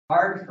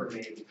hard for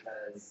me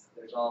because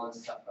there's all this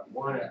stuff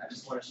I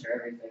just want to share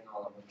everything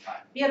all of the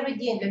time. Первый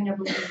день для меня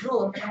был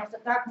тяжелым, потому что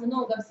так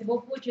много всего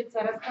хочется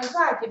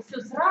рассказать, и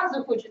все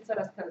сразу хочется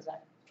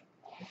рассказать.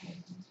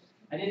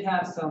 I did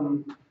have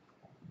some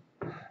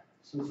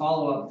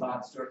follow-up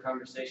thoughts to our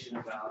conversation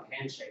about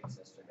handshakes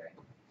yesterday.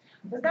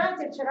 Вы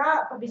знаете,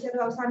 вчера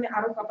побеседовала с вами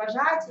о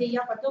рукопожатии,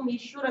 я потом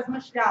еще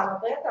размышляла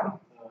об этом.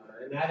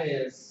 And that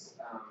is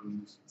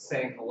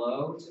saying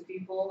hello to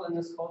people in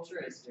this culture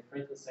is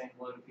different than saying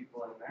hello to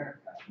people in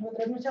America. Вот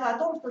размышляла о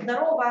том, что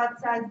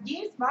здороваться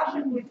здесь, в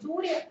вашей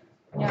культуре,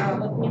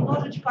 вот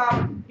немножечко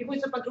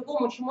приходится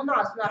по-другому, чем у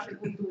нас в нашей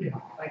культуре.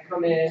 I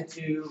come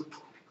into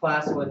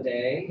class one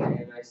day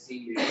and I see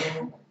you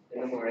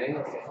in the morning.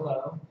 I say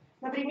hello.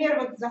 Например,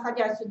 вот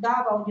заходя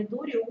сюда в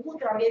аудиторию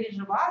утром, я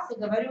вижу вас и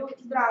говорю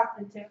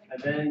здравствуйте.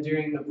 And then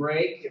during the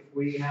break, if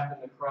we happen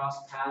to cross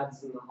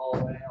paths in the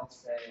hallway, I'll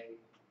say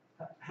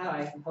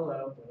hi,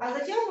 hello. А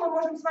затем мы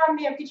можем с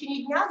вами в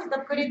течение дня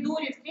где-то в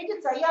коридоре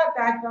встретиться, а я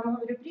опять вам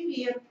говорю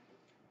привет.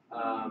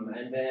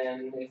 And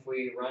then if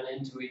we run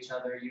into each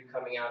other, you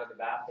coming out of the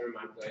bathroom,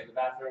 I'm going to the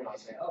bathroom, I'll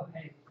say, oh,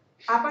 hey.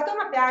 А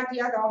потом опять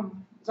я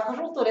там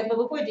захожу в туалет, вы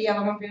выходите, я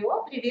вам говорю,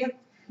 о, привет.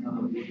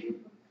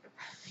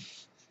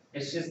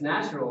 It's just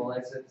natural.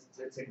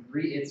 It's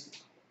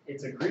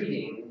a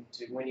greeting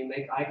to when you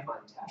make eye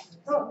contact.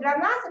 Ну, для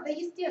нас это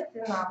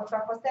естественно, вот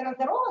так постоянно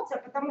здороваться,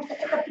 потому что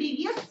это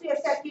приветствие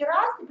всякий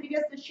раз, ты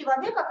приветствуешь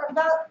человека,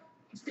 когда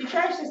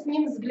встречаешься с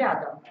ним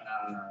взглядом.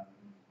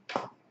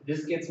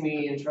 This gets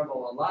me in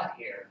trouble a lot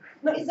here.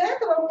 Но из-за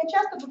этого у меня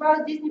часто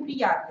бывают здесь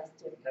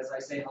неприятности. Because I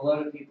say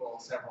hello to people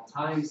several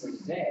times in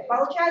a day.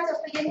 Получается,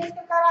 что я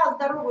несколько раз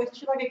здороваюсь с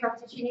человеком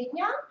в течение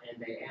дня, And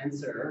they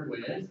answer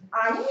with,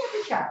 а они мне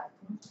отвечают.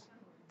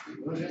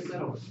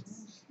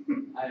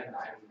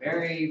 I'm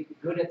very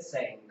good at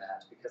saying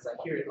that because I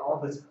hear it all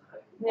the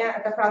time. У меня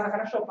эта фраза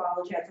хорошо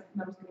получается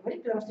на русском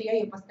говорить, потому что я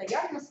ее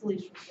постоянно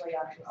слышу в свой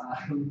адрес.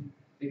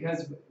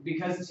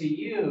 Because to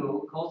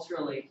you,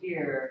 culturally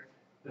here,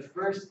 the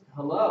first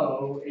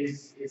hello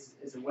is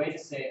a way to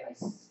say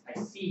I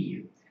see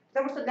you.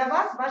 Потому что для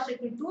вас, в вашей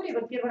культуре,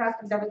 вот первый раз,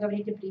 когда вы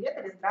говорите привет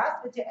или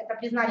здравствуйте, это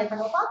признание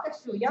того факта,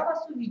 все, я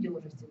вас увидел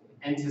уже сегодня.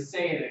 And to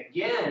say it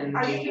again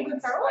А если вы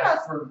второй I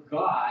раз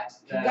forgot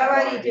that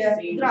говорите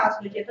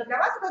здравствуйте, это для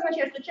вас это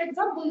означает, что человек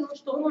забыл,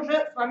 что он уже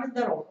с вами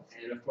здоровался.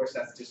 And of course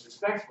that's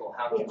disrespectful.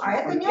 How could you А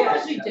это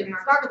неуважительно.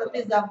 Как это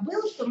ты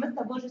забыл, что мы с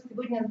тобой уже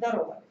сегодня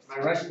здоровались?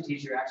 My Russian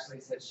teacher actually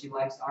said she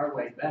likes our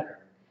way better.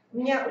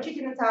 Мне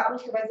учительница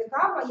русского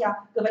языка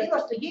моя говорила,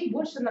 что ей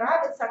больше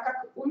нравится,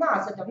 как у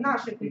нас это в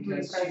нашей культуре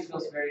происходит.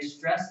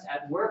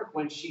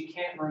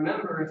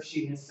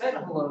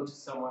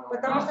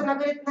 Потому что она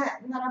говорит,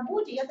 на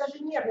работе я даже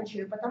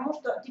нервничаю, потому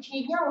что в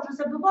течение дня уже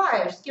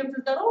забываешь, с кем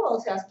ты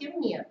здоровался, а с кем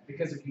нет.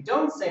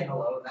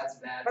 Hello,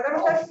 потому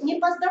что не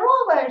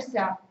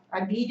поздороваешься,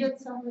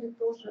 обидятся, говорит,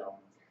 тоже.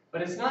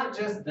 But it's not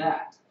just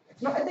that.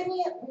 Но это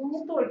не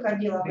только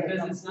дело в этом.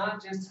 Because it's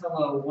not just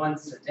hello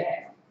once a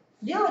day.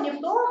 Дело не в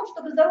том,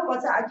 чтобы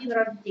здороваться один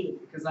раз в день.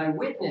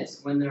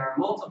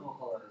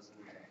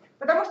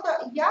 Потому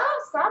что я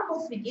сам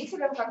был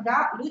свидетелем,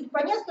 когда люди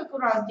по несколько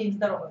раз в день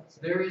здороваются.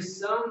 There is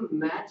some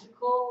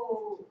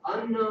magical,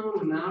 unknown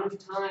amount of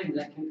time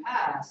that can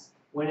pass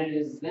when it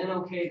is then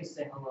okay to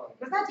say hello.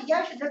 Вы знаете, я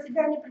еще для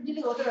себя не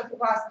определила вот этот у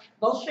вас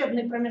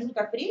волшебный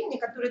промежуток времени,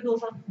 который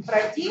должен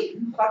пройти,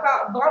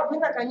 пока вы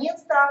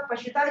наконец-то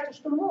посчитаете,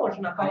 что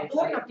можно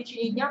повторно в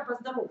течение дня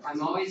поздороваться.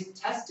 I'm always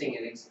testing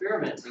and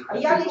experimenting. А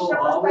я лично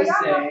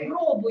постоянно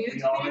пробую,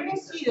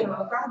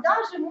 экспериментирую.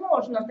 Когда же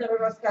можно второй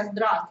раз сказать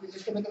здравствуйте,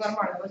 чтобы это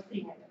нормально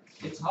восприняли?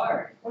 It's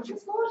hard. Очень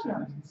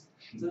сложно.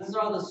 So these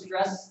are all the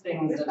stress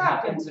things that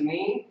happen to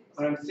me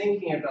when I'm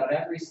thinking about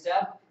every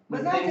step. Вы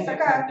знаете,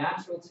 такая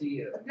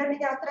для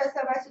меня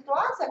стрессовая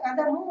ситуация,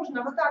 когда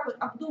нужно вот так вот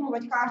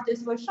обдумывать каждый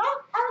свой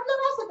шаг, а для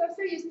вас это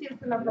все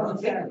естественно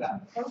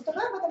получается. Потому что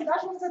вы об этом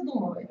даже не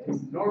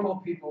задумываетесь.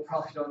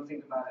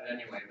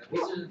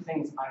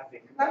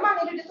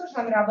 Нормальные люди тоже,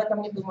 наверное, об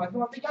этом не думают,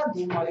 но я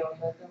думаю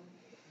об этом.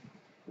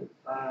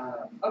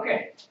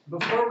 Okay,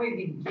 before we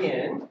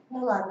begin, ну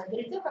ладно,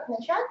 перед тем, как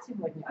начать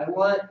сегодня,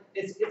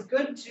 it's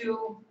good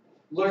to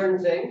learn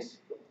things.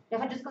 Я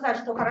хочу сказать,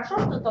 что хорошо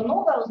что-то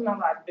новое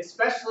узнавать.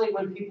 Especially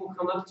when people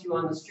come up to you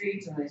on the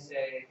streets and they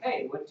say,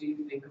 "Hey, what do you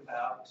think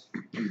about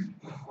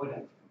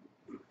whatever?"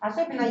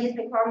 Особенно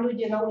если к вам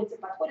люди на улице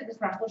подходят и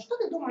спрашивают, что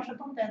ты думаешь о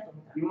том-то и о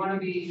том-то. You want to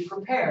be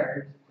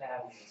prepared.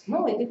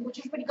 Ну, и ты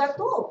хочешь быть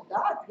готов,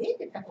 да,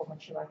 ответить такому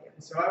человеку.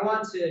 So I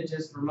want to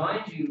just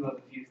remind you of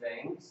a few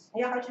things.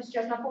 Я хочу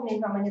сейчас напомнить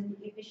вам о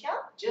нескольких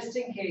вещах. Just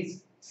in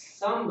case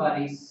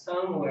somebody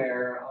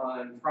somewhere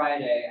on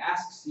Friday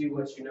asks you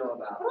what you know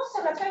about.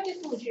 Просто на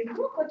всякий случай,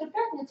 вдруг в эту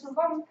пятницу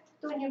вам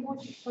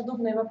кто-нибудь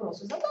подобные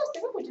вопросы задаст, и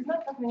вы будете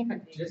знать, как на них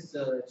ответить. Just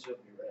so that you'll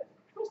be ready.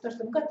 Просто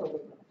чтобы готовы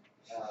были.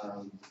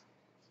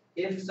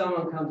 If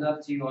someone comes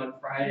up to you on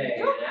Friday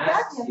and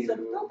asks you,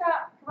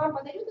 кто-то к вам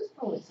подают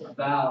инструкции.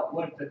 About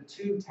what the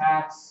two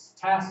tasks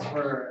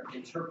for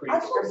interpreting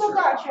А тут scripture.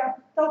 задача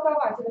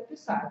толкователя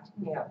писать.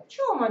 Нет. В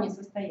чем они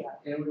состоят?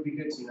 It would be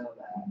good to know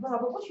that. Было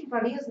бы очень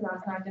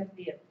полезно знать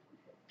ответ.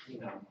 You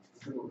know.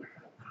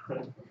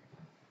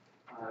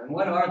 And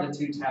what are the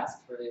two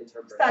tasks for the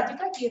interpreter? Кстати,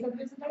 какие это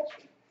две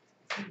задачи?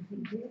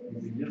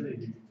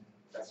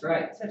 That's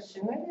right.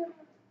 Совершенно верно.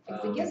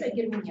 Экзегезе и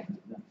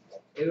герменевтика.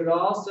 It would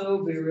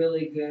also be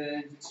really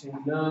good to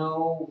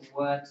know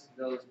what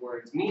those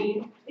words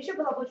mean. Еще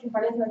было бы очень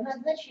полезно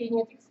знать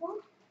значение этих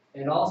слов.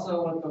 And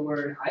also what the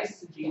word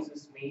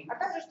eisegesis means. А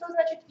также, что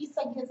значит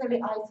исогеза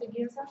или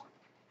айсогеза.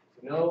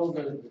 To know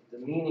the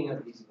meaning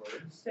of these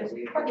words То that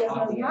we've есть been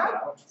полезно talking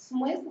знать about.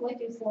 смысл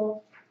этих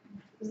слов,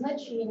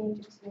 значение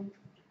этих слов.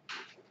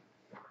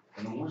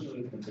 Но можно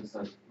ли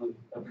написать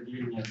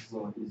определение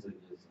слова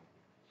изогеза?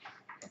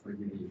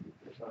 Определение.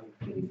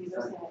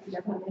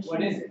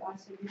 What is it?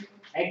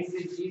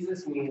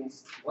 Exegesis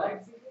means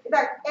what?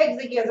 Итак,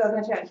 экзегеза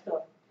означает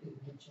что?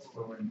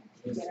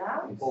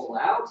 Pull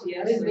out,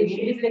 yes.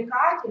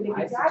 Извлекать или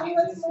вытягивать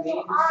Eisegesis смысл,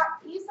 а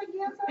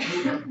исогеза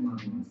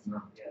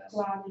Yes.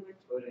 вкладывать.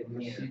 Put it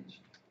in.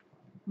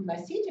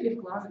 Вносить или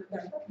вкладывать, да,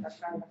 так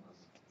правильно.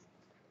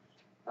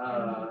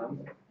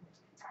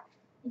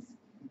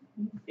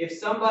 If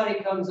somebody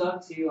comes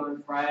up to you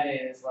on Friday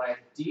and is like,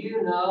 do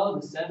you know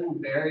the 7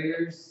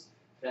 barriers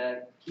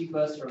that keep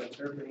us from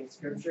interpreting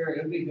scripture?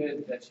 It would be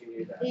good that you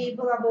knew that. И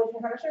было бы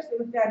очень хорошо, если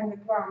бы в пятницу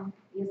к вам,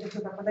 если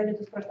кто-то подойдет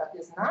и спросит, а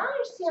ты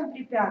знаешь 7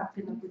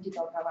 препятствий на пути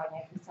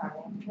толкования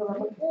Писания? Было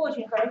бы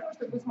очень хорошо,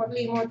 чтобы вы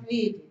смогли ему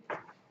ответить.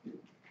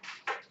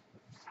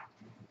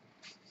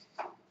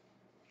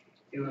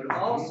 It would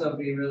also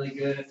be really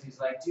good if he's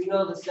like, do you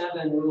know the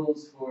 7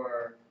 rules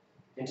for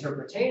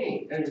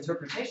interpretation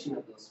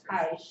of those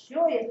А scriptures?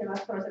 еще, если вас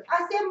спросят,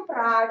 а 7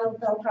 правил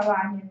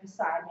толкования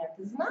Писания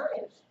ты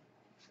знаешь?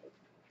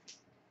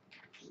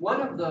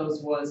 One of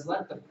those was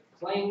let the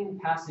plain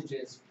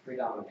passages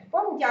predominate.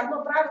 Помните,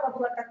 одно правило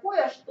было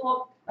такое,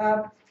 что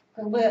как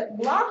бы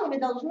главными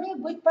должны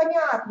быть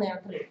понятные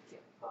отрывки.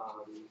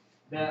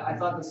 I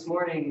thought this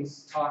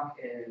morning's talk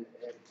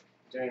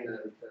during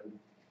the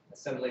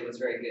assembly was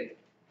very good.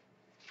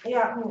 Мне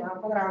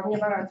понравилось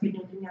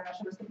сегодня утреннее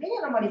наше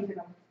выступление на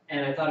молитвенном.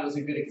 And I thought it was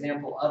a good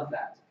example of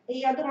that. И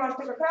я думаю,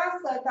 что как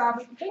раз это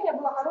выступление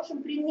было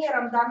хорошим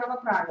примером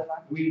данного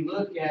правила. We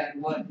look at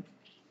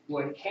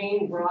what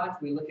Cain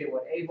brought, we look at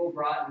what Abel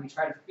brought, and we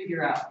try to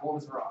figure out what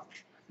was wrong.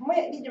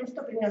 Мы видим,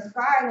 что принес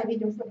Каин,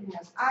 видим, что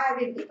принес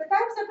Авель, и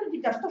пытаемся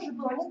определить, а что же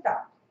было не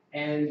так.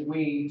 And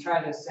we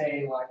try to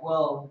say, like,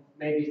 well,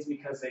 maybe it's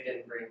because they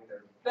didn't bring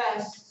their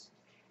best.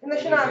 И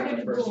начинаем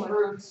люди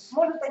думать,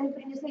 может, они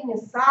принесли не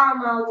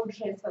самое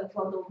лучшее из своих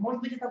плодов,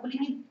 может быть, это были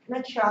не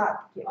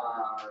начатки.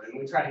 And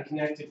we try to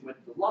connect it with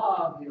the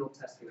law of the Old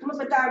Testament. Мы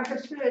пытаемся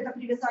все это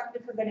привязать к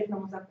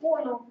ветхозаветному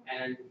закону.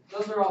 And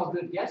those are all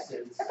good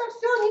guesses. Это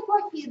все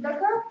неплохие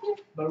догадки.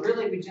 But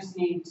really, we just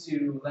need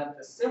to let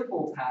the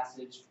simple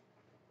passage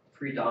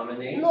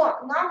predominate. Но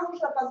нам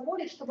нужно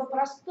позволить, чтобы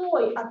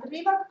простой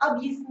отрывок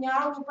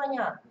объяснял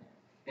непонятное.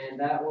 And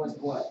that was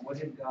what? What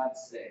did God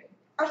say?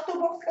 А что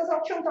Бог сказал,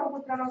 в чем там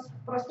будет для нас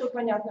простой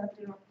понятный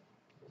отрывок?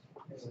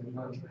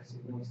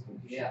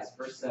 Yes,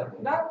 verse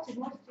 7. Да,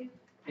 7 стих.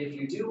 If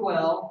you do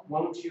well,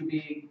 won't you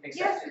be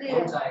accepted?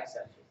 Won't I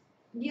accept you?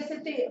 Если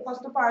ты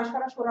поступаешь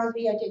хорошо,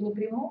 разве я тебя не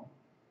приму?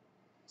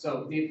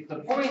 So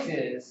the point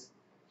is,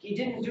 he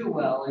didn't do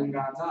well in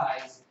God's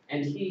eyes,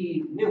 and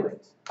he knew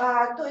it.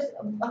 То есть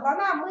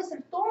главная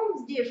мысль в том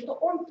здесь, что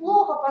он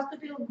плохо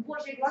поступил в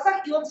Божьих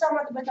глазах, и он сам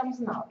об этом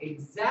знал.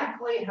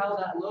 Exactly how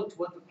that looked,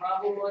 what the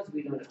problem was,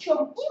 we don't know. В чем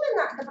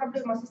именно эта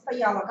проблема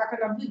состояла, как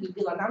она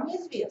выглядела, нам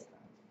неизвестно.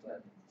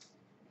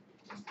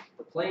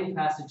 The plain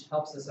passage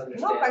helps us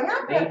understand Но what the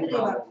понятный main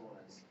отрывок problem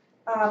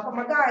was.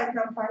 помогает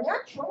нам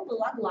понять, в чем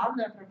была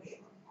главная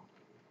проблема.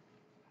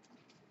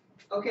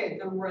 Okay,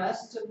 the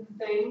rest of the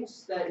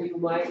things that you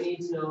might need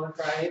to know on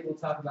Friday, we'll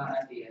talk about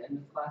at the end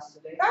of class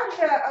today.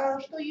 Также,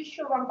 что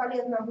еще вам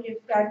полезно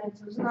будет в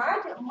пятницу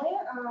знать, мы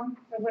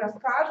как бы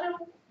расскажем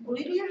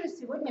ближе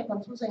сегодня к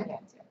концу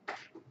занятия.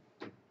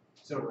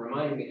 So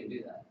remind me to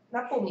do that.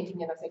 Напомните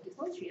мне на всякий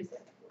случай, если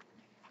это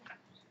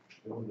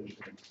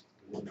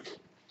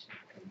будет.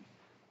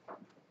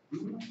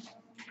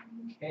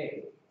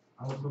 Okay.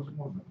 А вопрос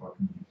можно по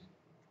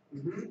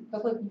книге?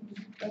 Какой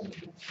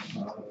Скажите,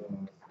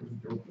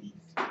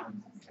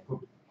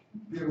 вот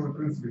первый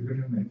принцип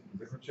герменевтики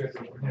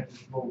заключается в принятии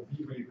слов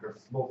Библии как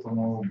слов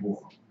самого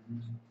Бога.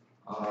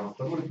 А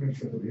второй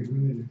принцип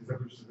герменевтики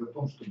заключается в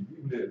том, что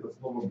Библия — это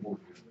слово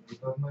Божье.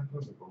 Это одно и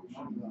то же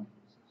получается.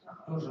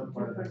 Тоже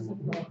правильно.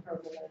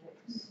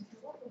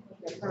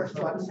 The first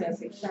one says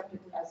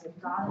accepted as of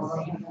God,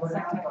 and the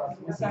second one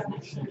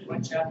accepted.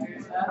 What chapter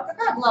is that?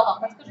 Какая глава?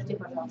 Подскажите,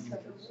 пожалуйста.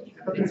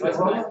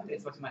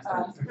 It's 8th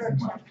chapter. Third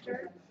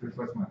chapter. 38.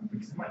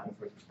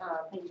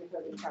 Page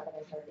 37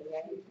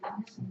 and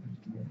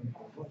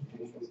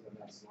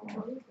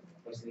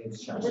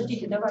 38.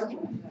 Подождите, давайте.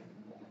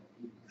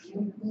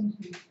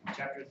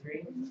 Chapter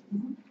 3?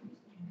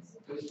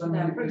 То есть там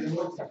не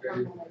переводится, я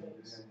не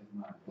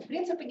знаю.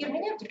 Принципы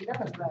герменевтики, да,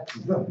 называются?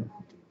 Да.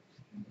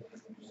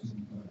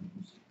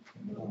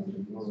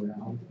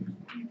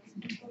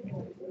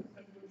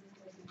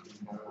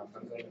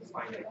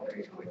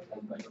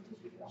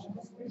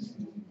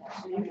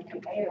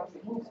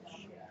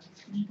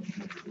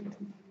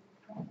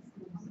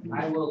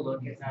 I will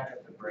look at that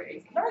at the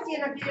break. Давайте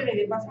я на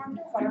перерыве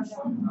посмотрю,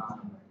 хорошо.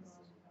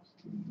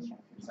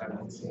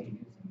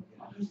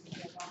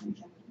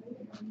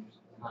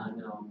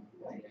 No,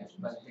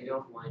 but they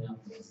don't line up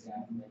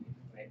exactly.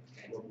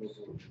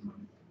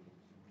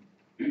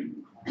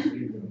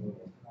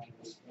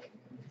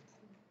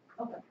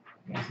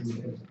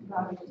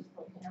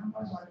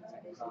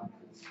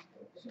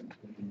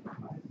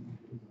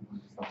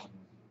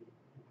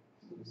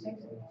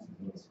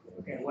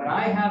 Okay, what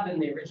I have in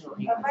the original В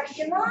English.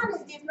 оригинале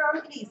здесь на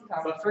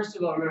английском. But first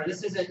of all, remember,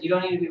 this isn't, you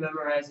don't need to be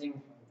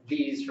memorizing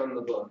these from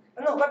the book.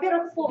 Ну,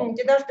 во-первых,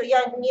 помните, да, что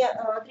я не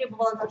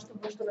требовала, чтобы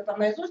вы что-то там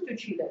наизусть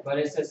учили. But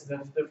it says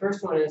the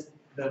first one is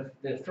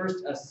the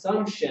first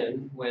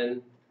assumption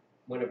when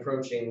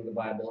approaching the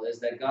Bible is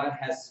that God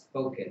has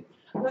spoken.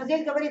 Но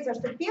здесь говорится,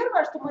 что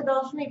первое, что мы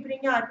должны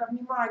принять во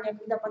внимание,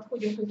 когда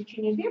подходим к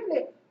изучению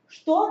Библии,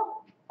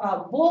 что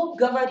Бог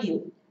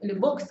говорил или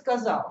Бог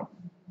сказал.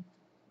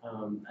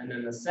 And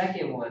then the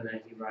second one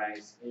that he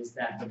writes is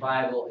that the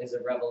Bible is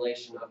a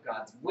revelation of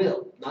God's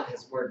will, not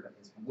His word, but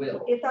His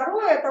will. И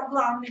второе, это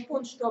главный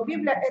пункт, что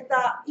Библия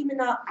это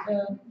именно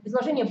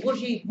изложение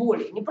Божьей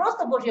воли, не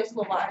просто Божье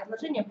слово, а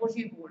изложение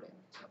Божьей воли.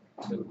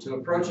 To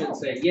approach it and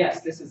say,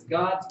 yes, this is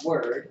God's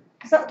word.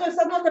 То есть, с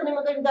одной стороны,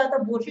 мы говорим, да, это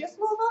Божье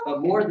слово,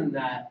 But more than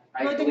that,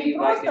 I но это не believe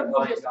I просто can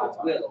Божье find God's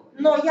слово, will.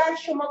 но я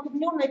еще могу в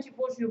нем найти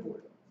Божью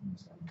волю.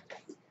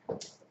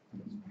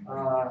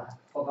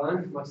 Hold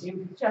on,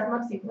 Максим. Сейчас,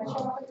 Максим,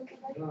 сначала хотел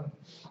сказать.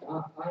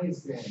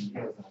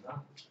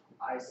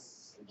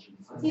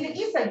 Или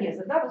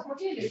изогеза, да, вы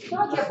смотрели? Что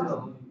я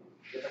посмотрела?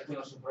 Я так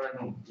понял, что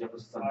правильно, я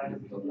просто сам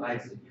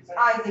Изогеза.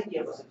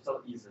 Я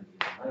написал изогеза.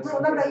 Ну,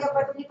 иногда я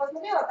поэтому не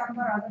посмотрела, там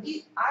два раза.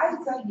 И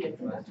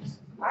изогеза.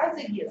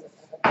 Изогеза.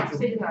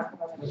 Все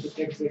одинаково.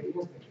 Изогеза.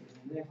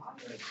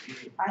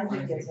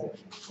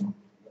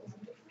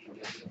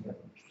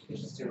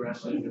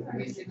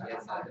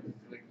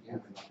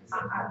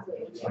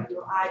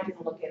 I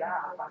didn't look it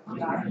up.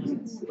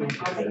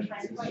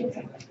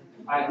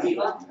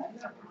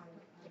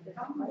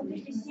 Вот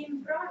эти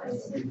 7 правил,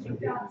 7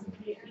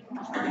 препятствий, их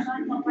нужно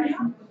знать по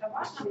порядку, это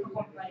важно, в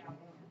каком порядке?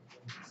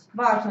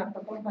 Важно, в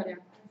каком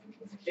порядке.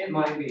 It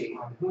might be.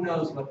 Who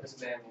knows what this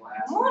man will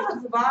ask?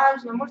 Может,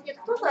 важно, может, нет,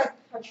 кто знает,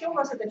 о чем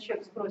вас этот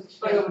человек спросит.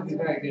 But it would be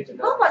very good to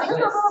know. Ну,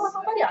 полезно было бы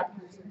по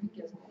порядку.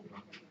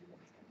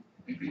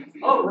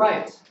 Oh,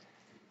 right.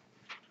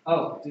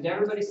 Oh, did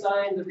everybody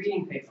sign the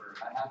reading paper?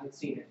 I haven't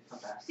seen it. Come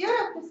back. Все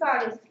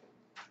расписались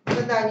в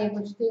задании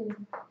по чтению.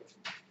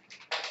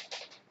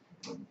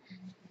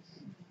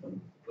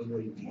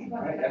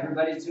 All right,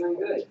 everybody's doing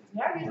good.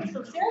 Я вижу,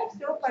 что все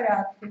в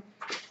порядке.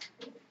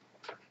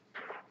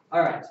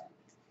 All right.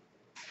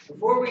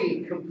 Before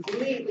we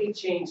completely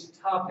change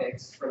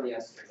topics from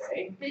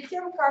yesterday, Перед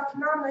тем, как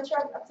нам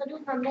начать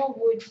абсолютно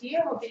новую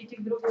тему, перейти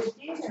к другой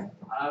теме,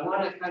 I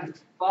want to kind of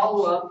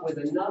follow up with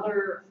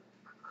another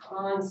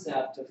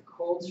concept of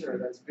culture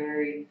that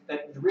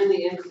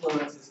really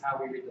influences how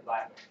we read the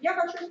Bible. я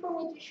хочу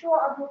вспомнить еще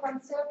одну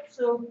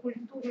концепцию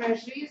культурной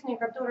жизни,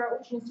 которая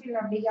очень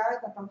сильно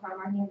влияет на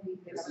толкование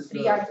Библии, на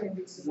восприятие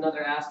Библии. This is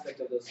another aspect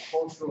of those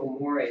cultural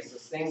mores,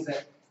 those things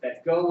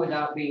that go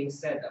without being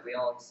said, that we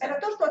all Это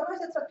accept. то, что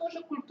относится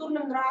тоже к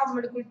культурным нравам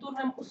или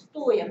культурным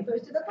устоям. То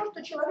есть это то,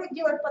 что человек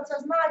делает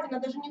подсознательно,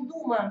 даже не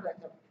думая об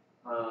этом.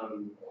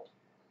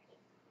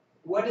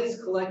 What is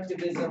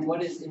collectivism?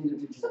 What is Что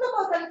individualism?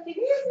 такое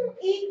коллективизм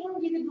и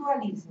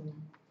индивидуализм?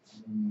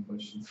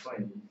 Большинство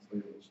и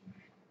своего.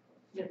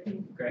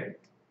 Great.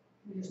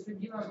 Или что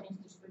делать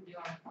вместе, что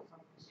делать.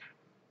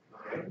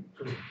 Okay.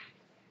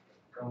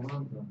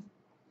 Команда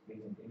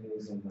или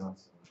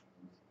изоляция.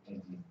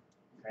 Okay.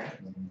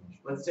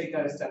 Let's take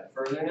that a step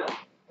further now.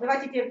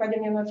 Давайте теперь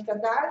пойдем немножко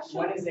дальше.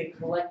 What is a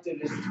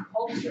collectivist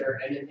culture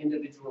and an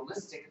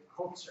individualistic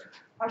culture?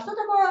 А что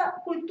такое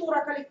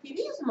культура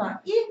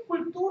коллективизма и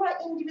культура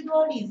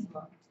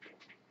индивидуализма?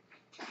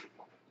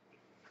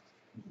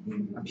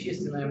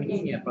 Общественное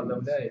мнение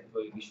подавляет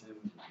твое личное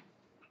мнение.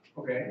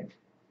 Okay.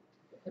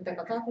 Это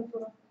какая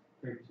культура?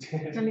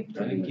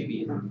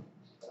 Коллективизм.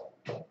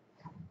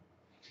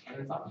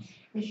 Other thoughts?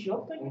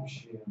 Еще кто-нибудь?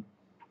 Общие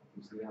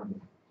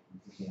взгляды,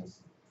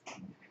 интересы,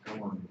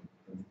 команды.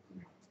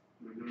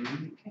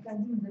 Это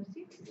один за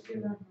всех?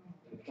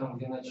 Там,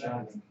 где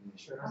начальник,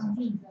 еще раз.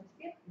 Один за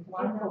всех?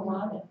 One for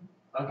one.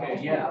 Okay,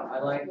 yeah, I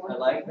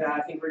like that.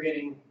 I think we're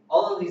getting,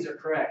 all of these are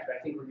correct, but I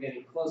think we're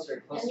getting closer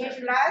and Мне closer.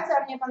 очень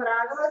нравится, мне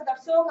понравилось. Да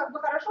все как бы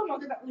хорошо, но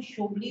вот это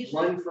еще ближе.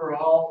 One for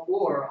all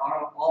or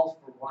all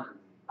for one.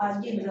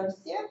 Один за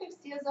всех и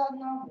все за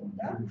одного,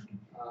 да?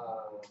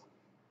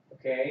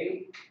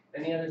 Okay,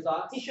 any other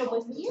thoughts? Еще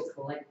мысли есть?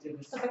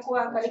 Collectivist Что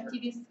такое culture.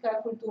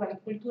 коллективистская культура или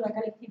культура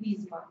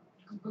коллективизма?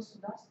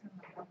 Государственная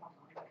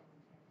пропаганда.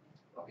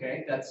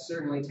 Okay, that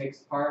certainly takes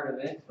part of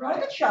it, Ну, right?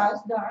 это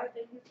часть, да.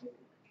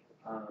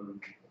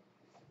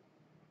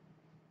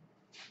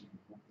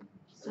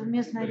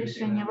 Совместное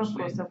решение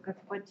вопросов,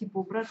 как по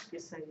типу братский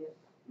совет.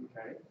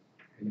 Okay.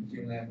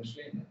 Коллективное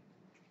мышление.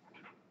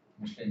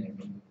 Мышление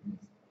вместе.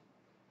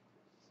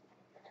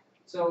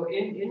 So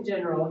in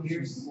general,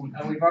 here's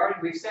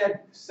we've said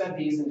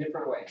these in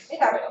different ways.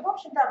 Итак, в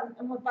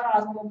общем-то, мы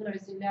по-разному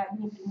выразили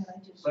одни примеры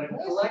But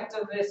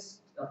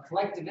a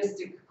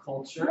collectivistic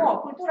culture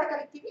Но культура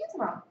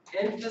коллективизма,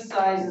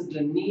 emphasizes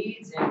the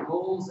needs and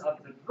goals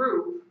of the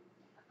group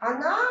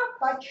она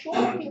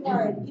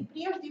подчеркивает и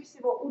прежде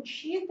всего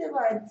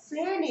учитывает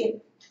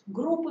цели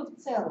группы в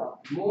целом.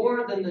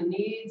 more than the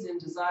needs and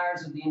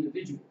desires of the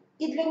individual.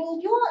 И для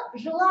нее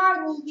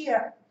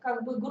желание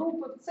как бы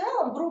группы в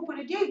целом, группы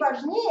людей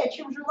важнее,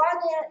 чем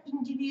желание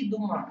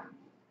индивидуума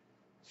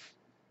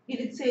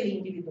или цели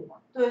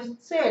индивидуума. То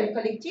есть цель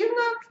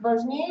коллективна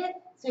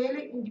важнее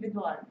цели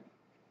индивидуальной.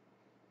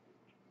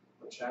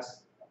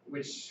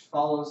 Which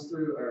follows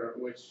through, or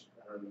which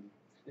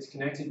is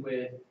connected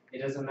with, it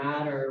doesn't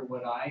matter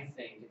what I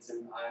think, it's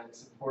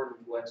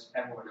important what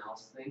everyone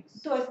else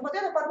thinks. То есть вот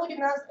это подводит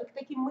нас к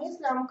таким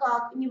мыслям,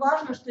 как не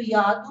важно, что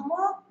я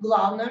думаю,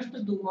 главное,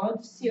 что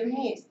думают все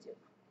вместе.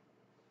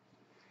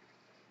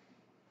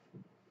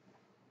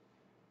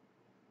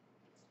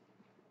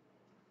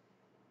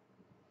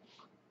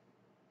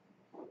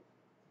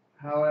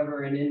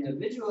 However, an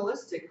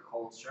individualistic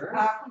culture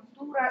А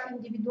культура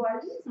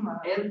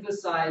индивидуализма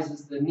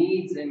emphasizes the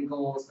needs and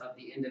goals of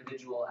the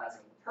individual as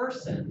a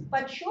person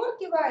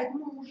подчеркивает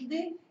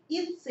нужды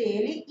и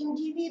цели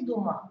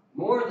индивидуума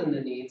more than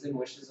the needs and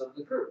wishes of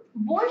the group.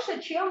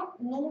 больше, чем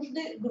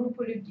нужды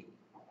группы людей.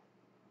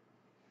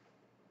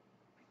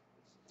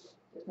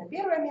 То есть на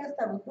первое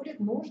место выходят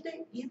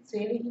нужды и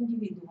цели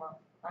индивидуума,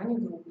 а не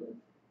группы.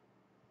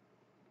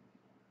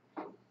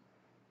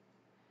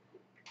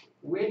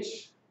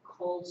 Which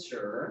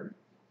culture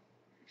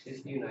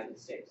is the United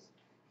States?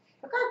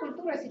 Какая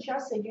культура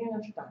сейчас в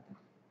Соединенных Штатах?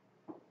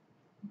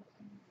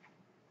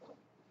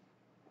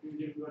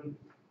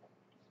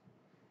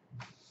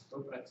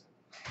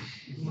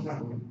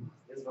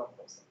 Без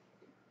вопроса.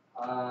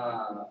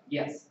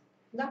 Yes.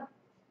 Да.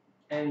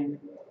 And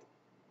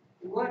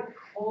what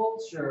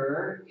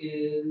culture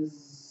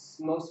is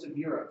most of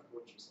Europe,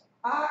 would you say?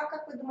 А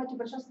как вы думаете,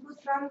 большинство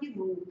стран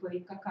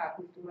Европы, какая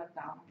культура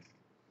там?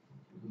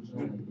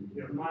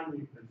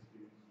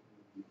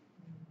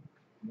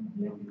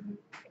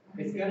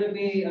 It's going to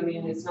be, I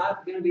mean, it's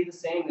not going to be the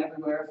same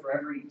everywhere for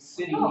every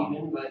city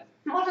even, but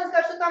Можно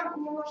сказать, что там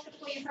немножко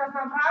что есть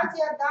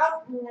разнообразие,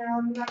 да,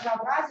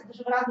 многообразие,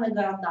 даже в разных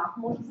городах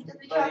может быть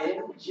отличаться.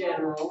 in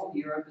general,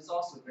 Europe is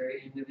also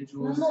very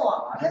individualistic.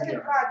 Но если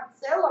брать в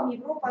целом,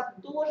 Европа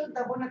тоже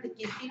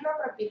довольно-таки сильно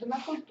пропитана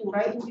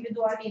культурой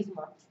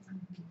индивидуализма.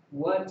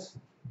 What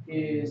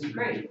is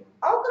Ukraine?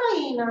 А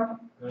Украина?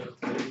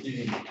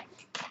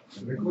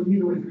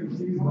 Рекламировать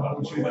коллективизм,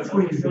 получить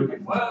такой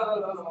индивидуализм.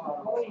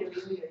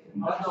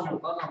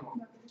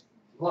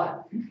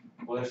 What?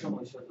 По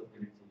большому счету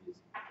коллективизм.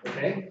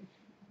 Okay.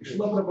 И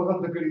шла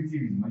пропаганда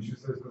коллективизма еще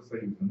Советского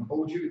Союза. Но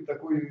получили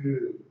такой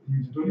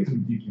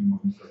индивидуализм дикий,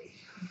 можно сказать.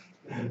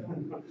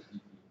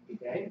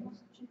 Okay.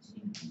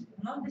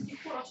 У нас до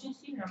сих пор очень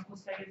сильно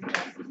постсоветская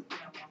система.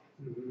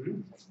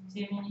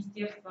 Все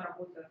министерства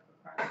работают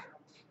как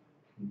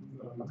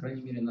раньше. По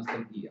крайней мере,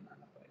 ностальгия,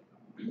 наверное,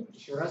 поэтому.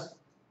 Еще раз.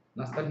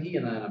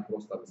 Ностальгия, наверное,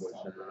 просто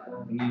больше.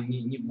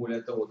 Не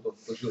более того, кто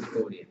жил в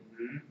то время.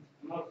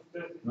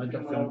 Но это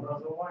все.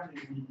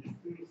 Образование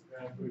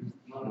медицинское, то есть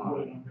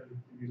нормально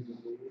коллективизм.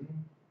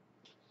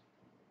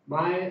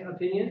 My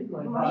opinion,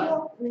 my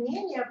thought, Мое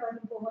мнение по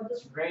этому поводу,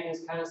 Ukraine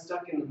is kind of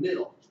stuck in the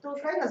middle. что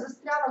Украина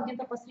застряла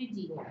где-то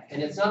посредине.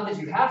 And it's not that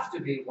you have to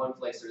be one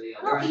place or the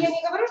Ну, other. и я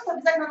не говорю, что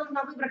обязательно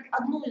нужно выбрать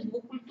одну из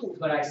двух культур.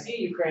 But I see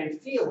Ukraine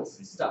feels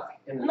stuck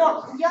in the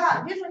Но middle.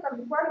 я вижу, как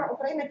буквально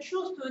Украина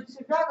чувствует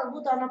себя, как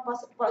будто она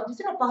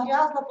действительно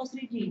погрязла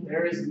посредине.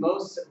 There is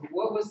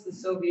what was the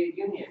Soviet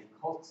Union?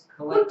 Культура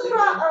Collective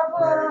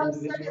or в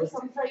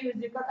Советском individualistic?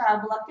 Союзе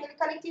какая была?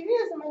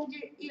 Коллективизм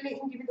или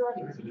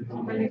индивидуализм?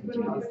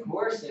 Of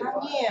course it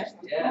was. Конечно,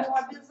 Yes. ну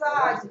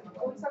обязательно,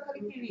 только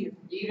коллективизм.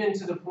 Even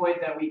to the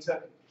point that we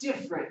took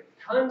different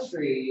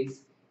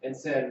countries and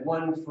said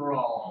one for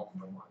all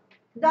for one.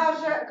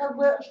 Даже как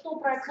бы что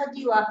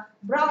происходило,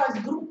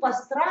 бралась группа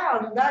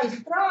стран, да, и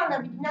страны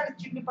объединялись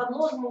чуть ли под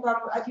лозунгом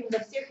один за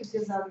всех и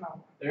все за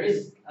одного. There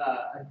is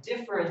a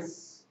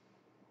difference,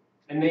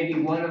 and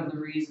maybe one of the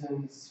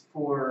reasons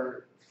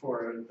for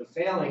the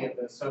failing of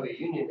the Soviet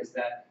Union is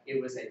that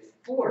it was a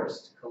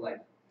forced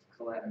collectivism.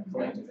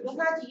 Вы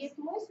знаете, есть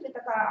мысль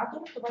такая о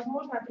том, что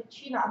возможно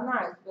причина,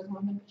 одна из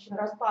возможных причин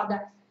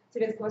распада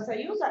Советского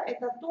Союза,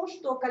 это то,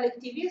 что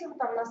коллективизм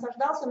там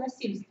насаждался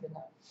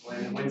насильственно.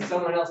 When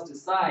someone else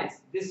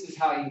decides this is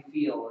how you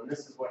feel and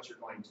this is what you're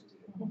going to do.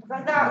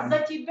 Когда за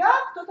тебя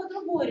кто-то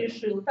другой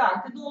решил,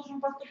 так, ты должен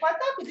поступать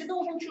так, и ты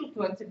должен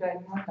чувствовать себя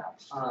именно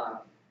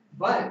так.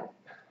 But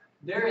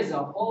there is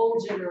a whole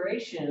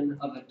generation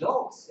of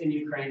adults in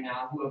Ukraine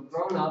now who have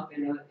grown up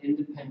in an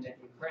independent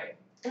Ukraine.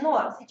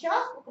 Но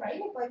сейчас в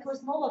Украине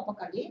появилось новое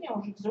поколение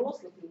уже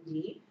взрослых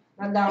людей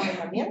на данный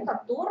момент,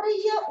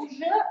 которые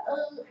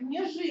уже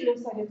не жили в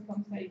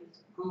Советском Союзе.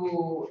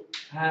 Who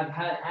have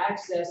had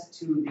access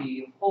to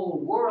the whole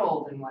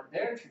world and what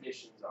their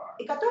traditions are.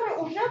 И которые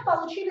уже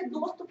получили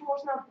доступ,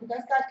 можно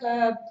сказать,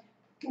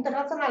 к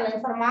интернациональной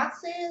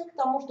информации, к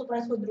тому, что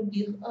происходит в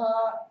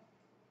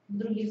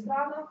других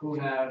странах. Who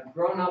have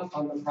grown up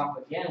on the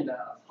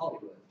propaganda of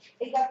Hollywood.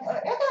 И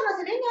это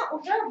население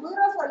уже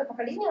выросло, или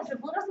поколение уже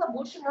выросло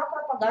больше на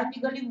пропаганде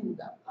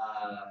Голливуда.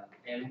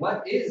 And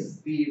what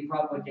is the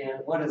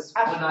propaganda? What is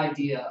one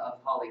idea of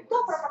Hollywood?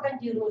 Кто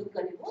пропагандирует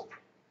Голливуд?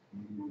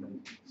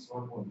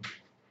 Свобода.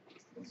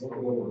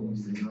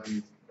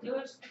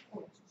 Делаешь, что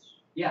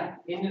хочешь. Yeah,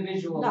 Да,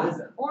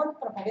 individualism. он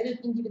проповедует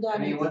I mean,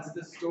 индивидуализм. what's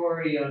the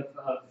story of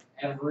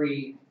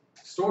every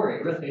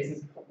story? Really,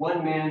 it's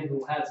one man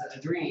who has a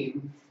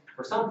dream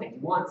for something, he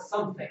wants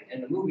something,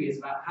 and the movie is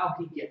about how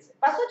he gets it.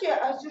 По сути,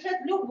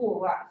 сюжет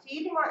любого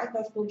фильма —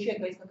 это что у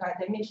человека есть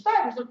какая-то мечта,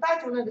 и в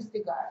результате он ее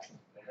достигает.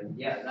 And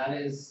yeah, that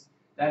is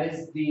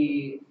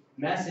the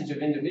message of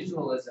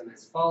individualism: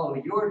 is follow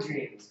your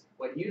dreams,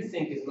 what you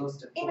think is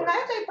most Именно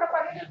important. это и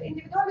проповедует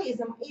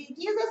индивидуализм. И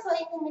иди за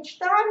своими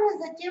мечтами,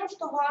 за тем,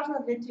 что важно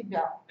для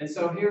тебя. And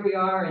so here we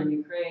are in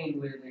Ukraine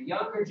with a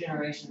younger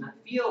generation that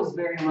feels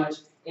very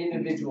much Итак,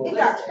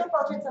 individualistic. что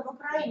получается в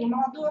Украине?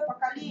 Молодое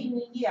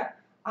поколение,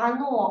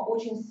 оно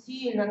очень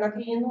сильно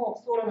накренено в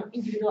сторону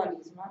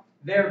индивидуализма.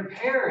 Their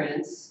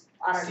parents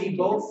А see родители?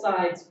 both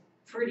sides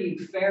pretty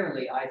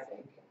fairly, I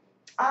think.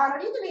 А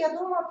родители, я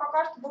думаю,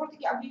 пока что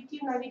довольно-таки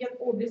объективно видят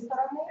обе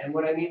стороны. And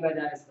what I mean by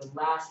that is the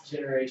last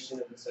generation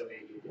of the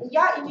Soviet Union,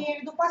 Я имею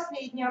в виду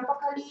последнее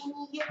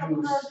поколение,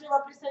 которое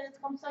жило при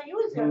Советском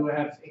Союзе, who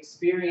have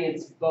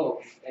experienced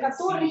both and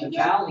see the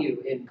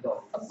value in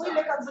both.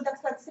 были, как бы, так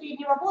сказать,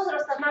 среднего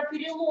возраста на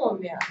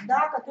переломе,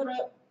 да,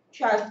 которые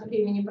часть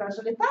времени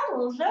прожили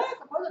там и уже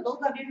какое-то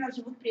долгое время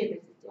живут при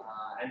этой системе.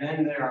 And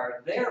then there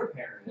are their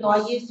Ну а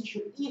parents, есть еще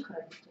их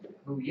родители,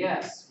 who,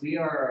 yes, we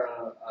are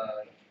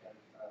a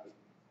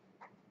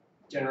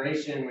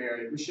generation,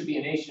 we should be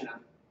a nation of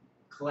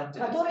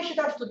collectivism. которые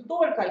считают, что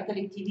только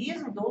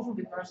коллективизм должен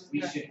быть в нашей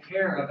We стране. should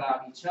care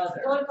about each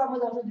other. Только мы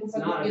должны друг It's о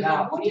not друге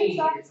about me,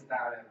 заботиться. it's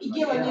about И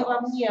дело everybody не во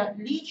else. мне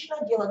лично,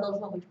 дело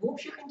должно быть в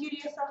общих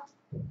интересах.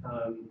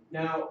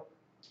 Now,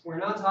 we're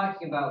not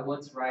talking about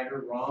what's right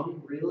or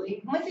wrong,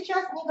 really. Мы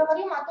сейчас не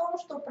говорим о том,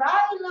 что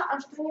правильно, а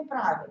что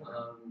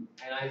неправильно.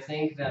 And I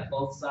think that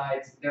both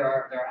sides, there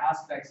are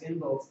aspects in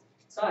both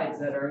sides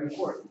that are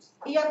important.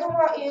 И я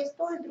думаю, и с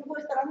той, и с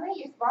другой стороны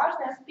есть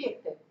важные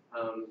аспекты.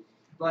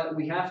 But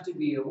we have to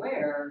be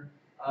aware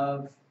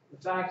of the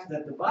fact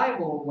that the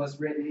Bible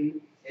was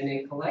written in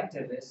a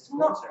collectivist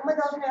Но culture. мы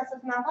должны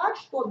осознавать,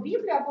 что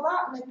Библия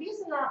была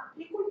написана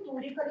при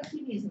культуре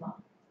коллективизма.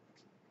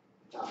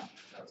 That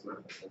was my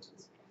first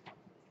sentence.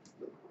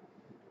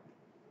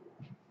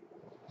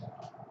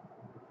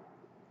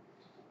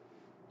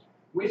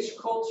 Which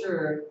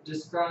culture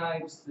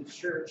describes the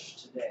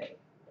church today?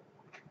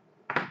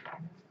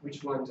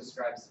 Which one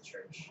describes the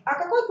church? А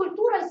какой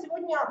культурой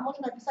сегодня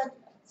можно описать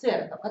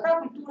церковь?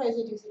 Какая культура из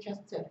этих сейчас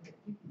церкви?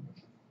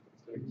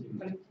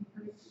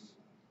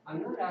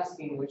 I'm not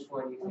asking which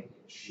one you think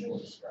it should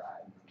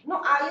describe. Ну,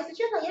 а если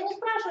честно, я не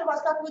спрашиваю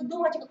вас, как вы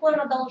думаете, какой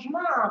она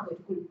должна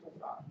быть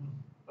культура.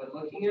 But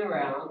looking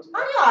around,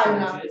 А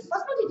реально, churches,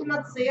 посмотрите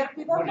на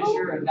церкви what is вокруг.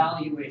 your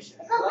evaluation?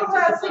 Как I'd вы like to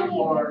become оценили?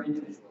 more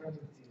individual.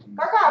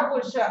 Какая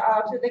больше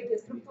все-таки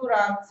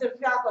структура в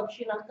церквях, в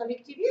общинах,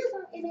 коллективизм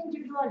или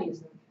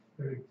индивидуализм?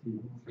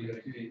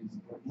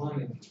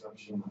 Маленьких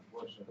общинах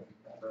больше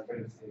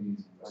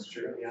коллективизм. That's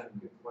true, yeah.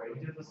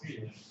 Где-то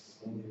среднее.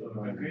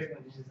 Конкретно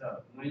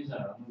нельзя. Ну, не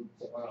знаю,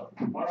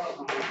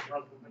 по-разному.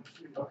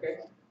 Okay.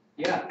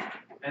 Yeah,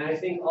 and I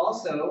think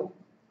also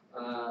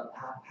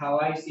how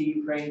I see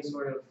Ukraine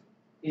sort of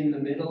in the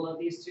middle of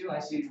these two. I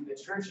see the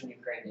church in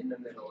Ukraine in the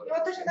middle of И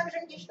вот these точно two. так же,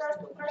 как я считаю,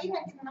 что Украина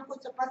где-то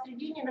находится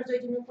посредине между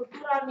этими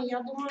культурами, я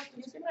думаю, что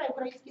действительно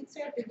украинские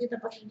церкви где-то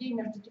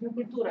посредине между этими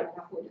культурами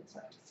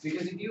находятся.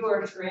 Because if you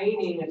are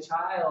training a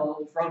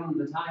child from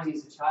the time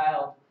he's a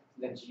child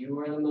that you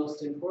are the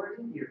most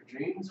important, your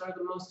dreams are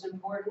the most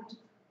important,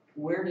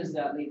 where does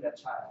that leave that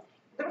child?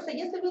 Потому что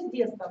если вы с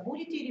детства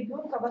будете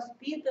ребенка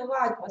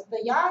воспитывать,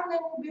 постоянно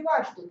ему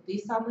убивать, что ты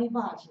самый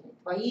важный,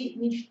 твои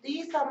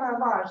мечты самые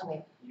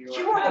важные, Your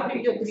чему это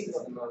приведет happiness is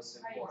ребенка? the most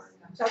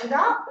important.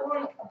 Тогда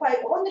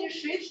он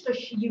решит, что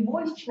его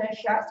личное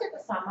счастье это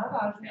самое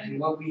важное. And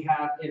what we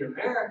have in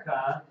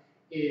America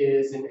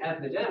is an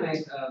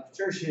epidemic of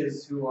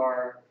churches who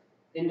are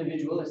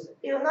individualistic.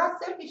 И у нас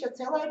в церкви сейчас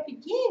целая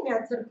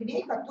эпидемия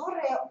церквей,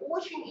 которые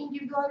очень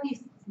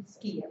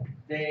индивидуалистские.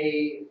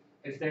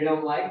 If they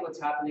don't like what's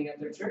happening at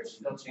their church,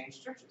 they'll change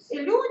churches. И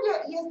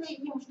люди, если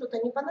им что-то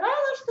не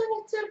понравилось, что у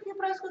них в церкви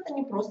происходит,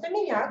 они просто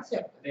меняют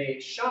церковь. They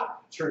shop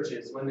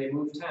churches when they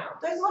move town.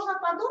 То есть можно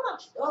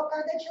подумать, что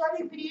когда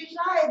человек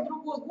переезжает в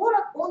другой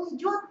город, он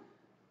идет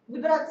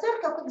выбирать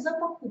церковь как за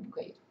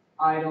покупкой.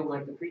 I don't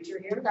like the preacher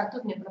here. Так,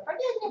 тут мне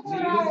проповедник The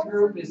youth нравится.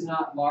 group is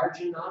not large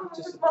enough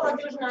to Тут support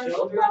молодежная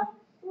children. группа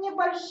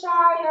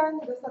небольшая,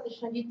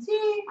 недостаточно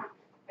детей.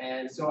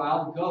 And so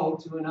I'll go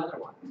to another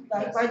one.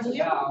 Да, и Because пойду it's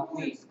я about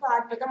буду me.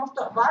 искать, потому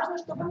что важно,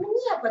 чтобы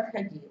мне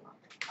подходило.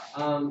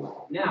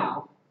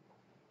 Now,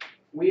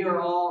 we are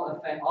all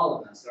of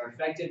us are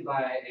affected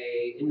by an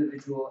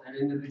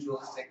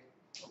individualistic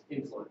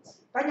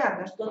influence.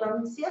 Понятно, что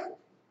на всех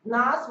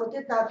нас вот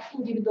этот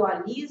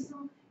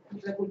индивидуализм,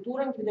 эта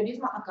культура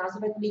индивидуализма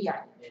оказывает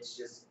влияние.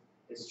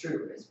 It's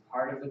true. It's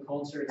part of the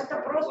culture. It's Это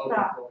part of global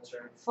просто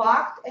culture.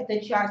 факт, это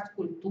часть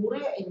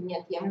культуры, и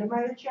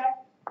неотъемлемая часть.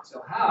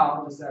 So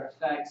how does that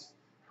affect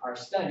our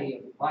study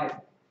of the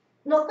Bible?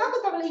 Но как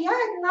это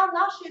влияет на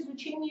наше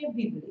изучение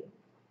Библии?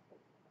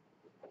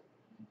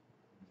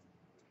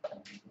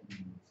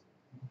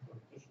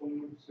 То, что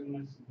мы все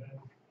на себя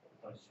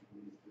тащим,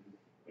 если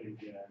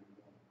проверяем.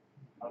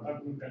 А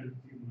так мы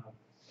коллективно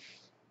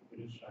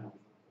решаем.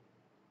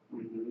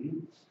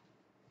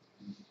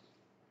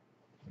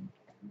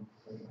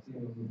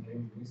 Коллективно мы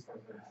даем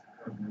высказать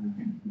каждому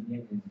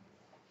мнение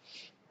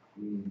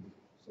и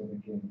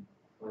все-таки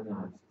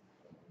понять,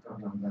 как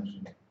нам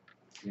дальше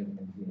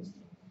следовать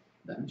действовать.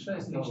 Да,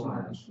 мешает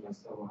Оставались, не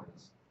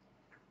оставались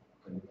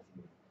в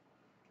коллективе.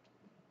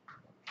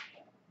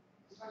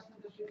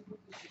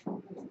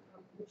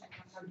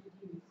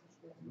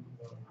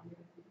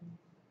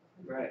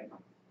 Right.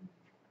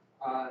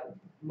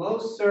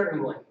 Most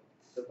certainly,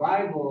 the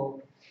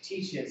Bible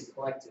teaches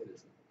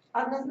collectivism.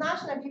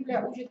 Однозначно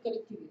Библия учит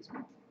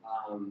коллективизму.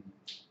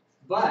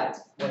 But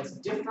what's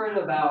different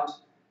about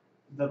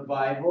the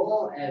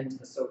Bible and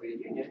the Soviet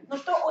Union? Но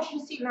что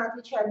очень сильно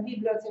отличает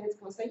Библию от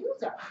Советского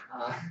Союза?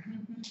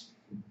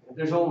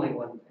 There's only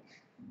one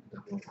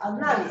thing.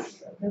 Одна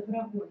вещь.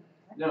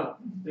 No,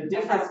 the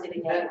difference.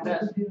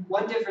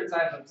 One difference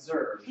I've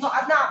observed. Но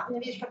одна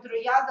вещь,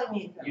 которую я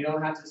заметила. You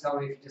don't have to tell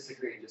me if you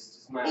disagree.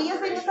 Just my И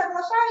если не observation.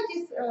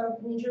 соглашаетесь,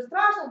 ничего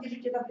страшного,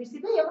 держите это при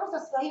себе, я просто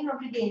своим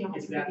наблюдением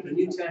Is хочу that the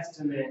New поделиться.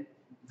 Testament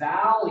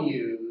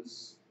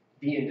values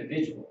the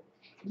individual?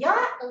 Я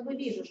как бы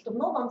вижу, что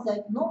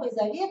Новый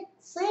Завет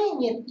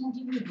ценит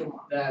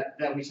индивидуума.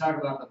 That we talk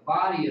about the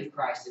body of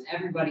Christ and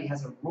everybody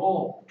has a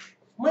role.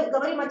 Мы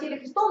говорим о теле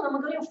Христовом, но мы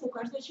говорим, что у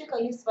каждого человека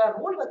есть своя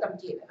роль в этом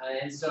теле.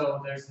 And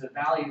so there's the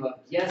value of,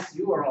 yes,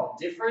 you are all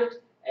different,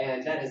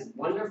 and that is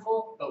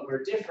wonderful, but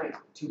we're different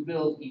to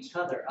build each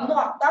other up.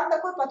 Но там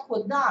такой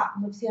подход, да,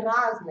 мы все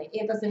разные, и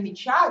это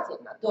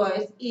замечательно. То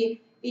есть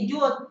и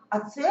идет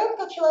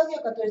оценка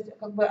человека, то есть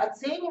как бы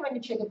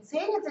оценивание человека,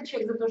 ценится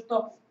человек за то,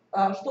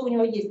 что у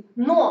него есть.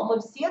 Но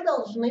мы все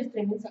должны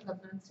стремиться к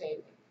одной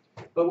цели.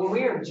 But when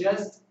we are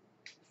just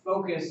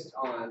focused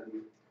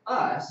on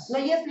us, Но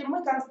если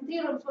мы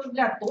концентрируем свой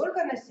взгляд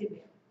только на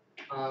себе,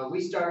 we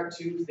start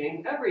to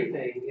think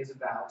everything is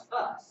about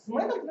us.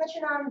 мы так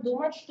начинаем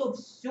думать, что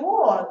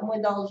все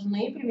мы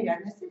должны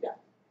примерять на себя.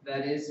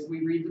 That is,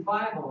 we read the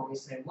Bible and we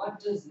say, what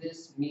does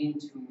this mean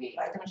to me?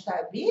 Поэтому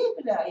читаю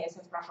Библию, а я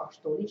себя спрашиваю,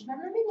 что лично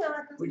для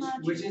меня это Which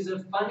значит. is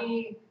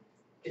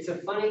it's a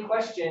funny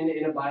question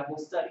in a Bible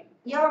study.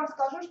 Я вам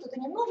скажу, что это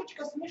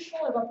немножечко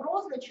смешной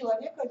вопрос для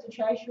человека,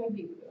 изучающего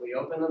Библию. We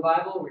open the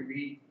Bible, we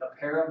read a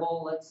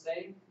parable, let's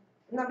say.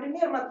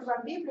 Например, мы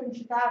открываем Библию, мы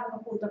читаем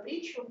какую-то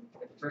притчу,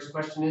 The first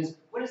question is,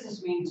 what does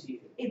this mean to you?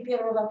 и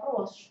первый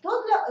вопрос,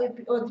 что для...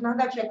 Вот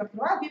иногда человек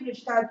открывает Библию,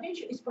 читает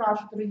притчу и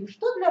спрашивает других,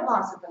 что для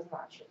вас это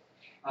значит?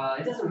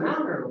 It doesn't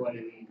matter what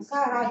it means.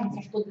 Какая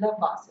разница, что для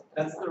вас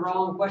это That's the значит?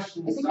 wrong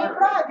question to Это start with.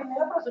 неправильный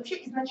вопрос, вообще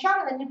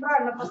изначально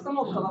неправильная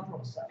постановка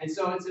вопроса. And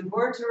so it's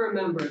important to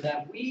remember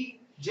that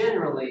we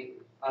generally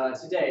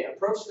today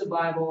approach the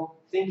Bible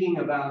thinking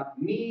about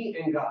me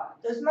and God.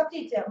 То есть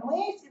смотрите,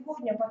 мы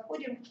сегодня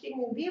подходим к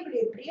чтению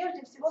Библии,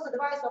 прежде всего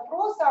задаваясь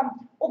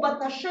вопросом об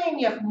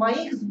отношениях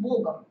моих с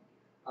Богом.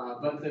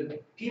 But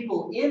the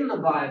people in the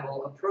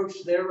Bible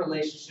approach their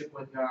relationship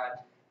with God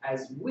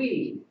as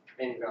we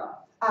and God.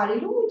 А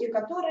люди,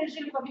 которые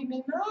жили во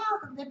времена,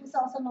 когда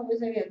писался Новый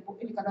Завет,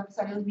 или когда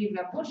писалась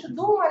Библия, больше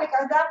думали,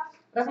 когда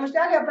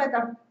размышляли об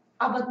этом,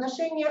 об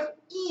отношениях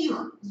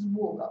их с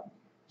Богом.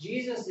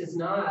 Jesus is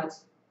not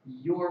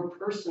your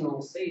personal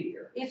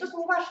Savior. Иисус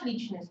не ваш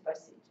личный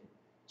Спаситель.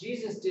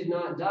 Jesus did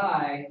not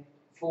die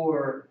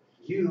for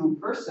you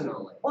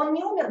personally. Он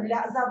не умер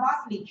за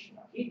вас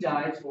лично. He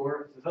died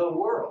for the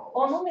world.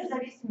 Он умер за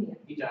весь мир.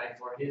 He died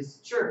for his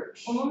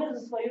church. Он умер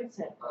за свою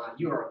церковь.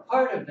 You are a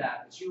part of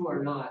that, but you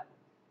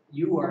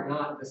are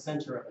not the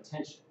center of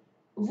attention.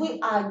 Вы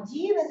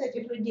один из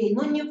этих людей,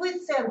 но не вы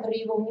центр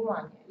его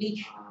внимания,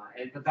 лично.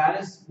 But that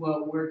is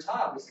what we're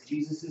taught.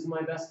 Jesus is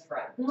my best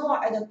friend.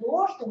 Но это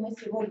то, что мы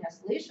сегодня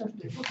слышим,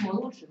 что Иисус мой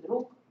лучший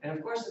друг. And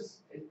of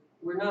course,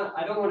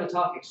 I don't want to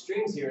talk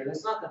extremes here.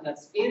 It's not that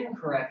that's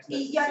incorrect И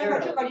я не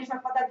хочу, necessarily. конечно,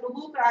 впадать в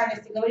другую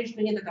крайность и говорить,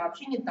 что нет, это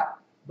вообще не так.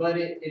 But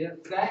it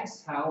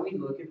affects how we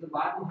look at the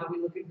Bible, how we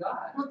look at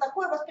God. Но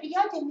такое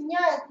восприятие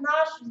меняет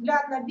наш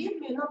взгляд на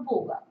Библию и на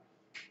Бога.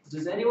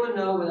 Does anyone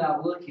know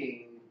without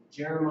looking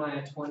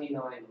Jeremiah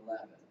 29:11?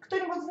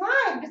 Кто-нибудь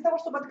знает, без того,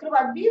 чтобы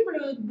открывать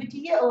Библию,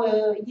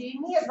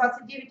 Еремия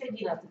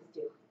 29:11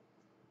 стих?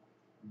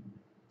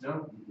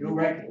 No? You'll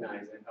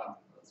recognize it. Oh,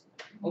 that's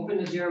Open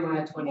to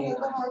Jeremiah Ну, 29.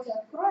 давайте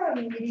откроем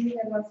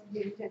Еремия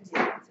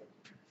 29:11.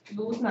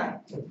 Вы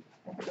узнаете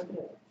этот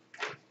отрывок.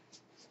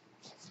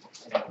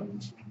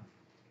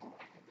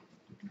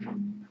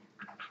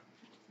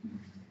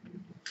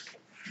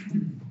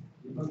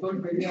 Ибо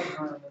только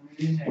верное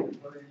намерение,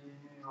 которое я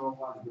имею о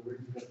вас,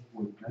 говорит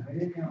Господь.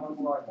 Намерение во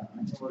благо,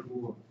 а не во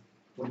зло,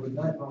 чтобы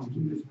дать вам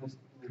будущность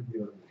и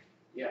надежду.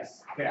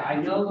 Yes. Okay, I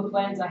know the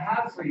plans I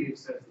have for you,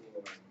 says the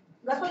Lord.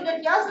 Господь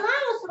говорит, я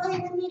знаю свои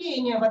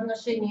намерения в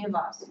отношении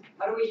вас.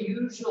 How do we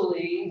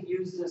usually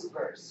use this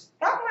verse?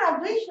 Как мы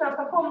обычно, в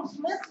каком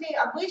смысле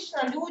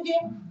обычно люди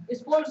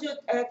используют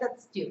этот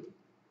стих?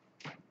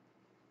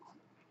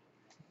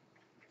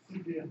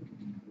 Себе.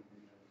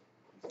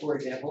 For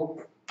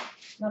example,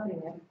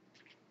 Например,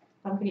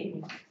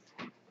 конкретнее.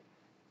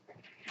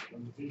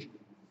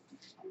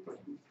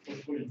 То,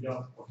 что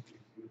я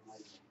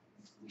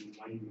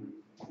моим.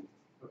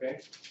 okay.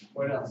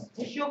 What else?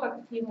 Еще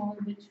какие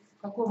могут быть,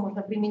 какое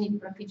можно применить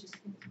практически?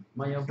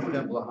 Моя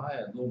воля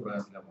благая,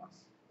 добрая для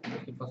вас.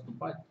 Если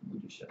поступать,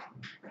 будете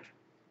счастливы.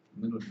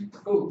 Мы нужны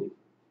Who?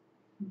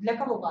 Для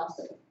кого вас?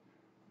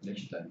 для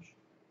читающих.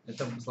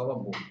 Это слова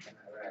Бога.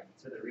 All right,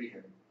 to the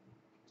reader.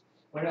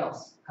 What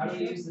else? How do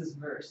we use this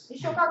verse?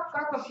 Еще как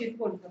вообще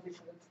используют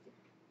обычно этот стих?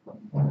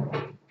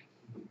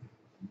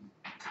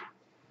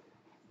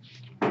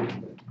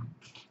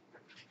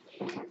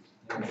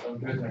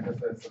 Конкретно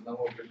касается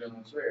одного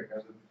определенного человека,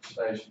 каждый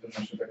читающий думает,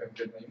 что это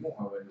конкретно ему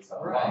говорится.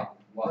 Right.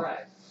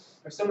 Right.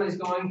 If somebody's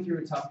going through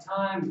a tough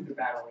time, if they're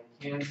battling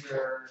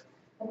cancer,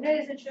 Например,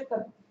 если у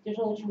человека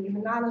тяжелые очень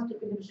времена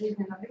наступили в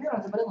жизни, например,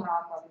 он заболел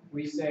раком,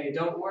 we say,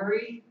 don't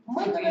worry.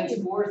 Мы Philippians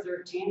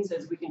говорим, 4:13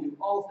 says we can do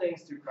all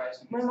things through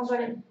Christ who мы gives ему us strength.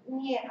 говорим,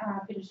 не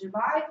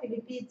переживай,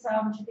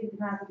 Филиппийцам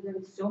 4:12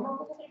 говорит, все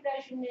могу в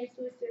укрепляющем меня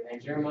Иисусе. And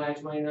Jeremiah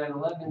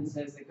 29:11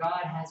 says that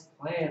God has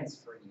plans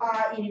for you.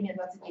 А Иеремия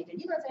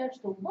 29:11 говорит,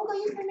 что у Бога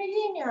есть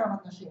намерения в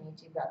отношении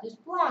тебя, то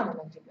есть планы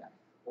на тебя.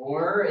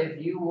 Or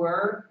if you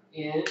were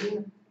in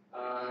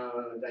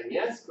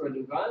Donetsk or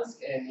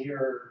Lugansk and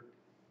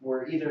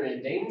were either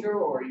in danger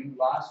or you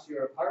lost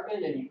your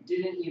apartment and you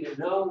didn't even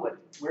know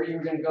where you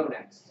were going to go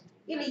next.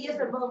 Или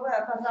если бы вы,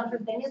 оказавшись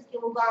в Донецке,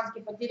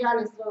 Луганске,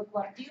 потеряли свою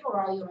квартиру,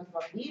 а ее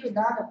разбомбили,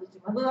 да,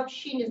 допустим, а вы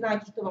вообще не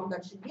знаете, что вам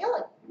дальше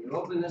делать, You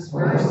open this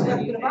verse вы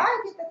and you think,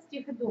 открываете этот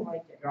стих и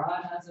думаете,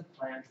 God has a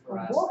plan у for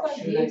us. Бога I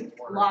есть shouldn't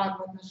worry. план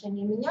в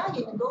отношении меня,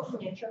 я не должен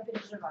ни о чем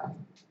переживать.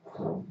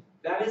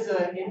 That is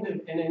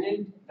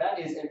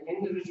an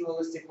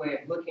individualistic way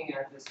of looking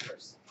at this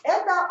verse.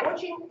 Это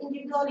очень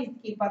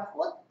индивидуалистский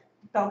подход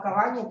к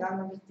толкованию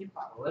данного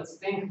стиха. Let's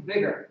think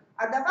bigger.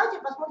 А давайте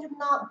посмотрим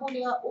на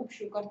более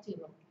общую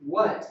картину.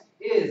 What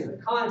is the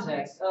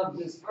context of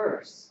this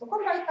verse? В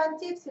каком же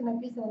контексте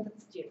написан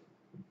этот стих?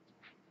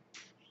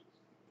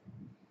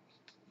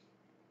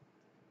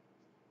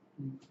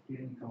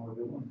 Пленником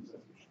Вавилона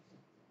запишется.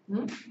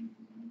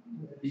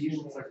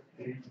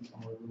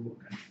 Пленником Вавилона.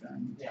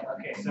 Yeah,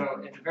 okay, so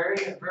in the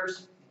very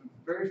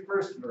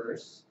first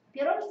verse, В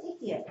первом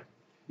стихе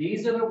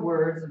these are the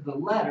words of the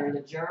letter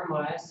that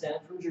Jeremiah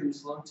sent from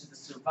Jerusalem to the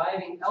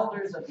surviving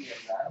elders of the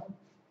exile.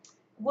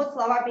 вот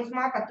слова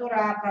письма,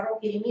 которые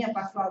пророк Иеремия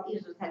послал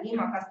из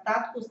Иерусалима к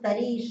остатку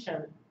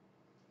старейшин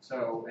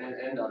So,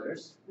 and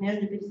others.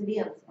 между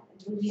переселенцами.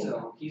 Другими.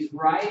 So he's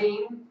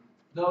writing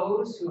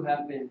those who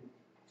have been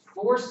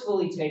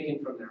forcefully taken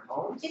from their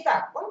homes.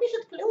 Итак, он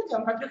пишет к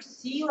людям, которых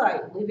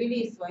силой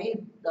вывели из своих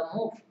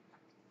домов.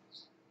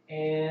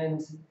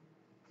 And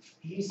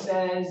he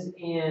says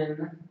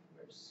in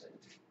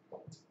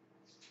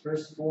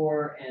verse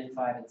 4 and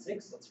 5 and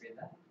 6, let's read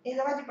that. И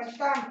давайте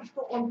почитаем,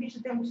 что он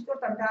пишет им в 4,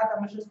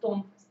 5 и 6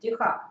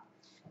 стихах.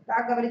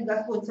 Так говорит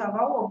Господь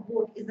Саваоф,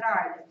 Бог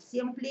Израиля,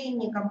 всем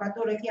пленникам,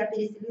 которых я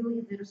переселил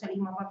из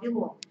Иерусалима в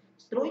Вавилон.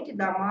 Стройте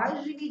дома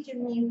и живите в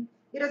них,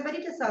 и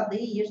разводите сады,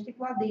 и ешьте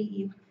плоды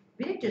их.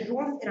 Берите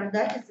жен и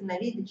рождайте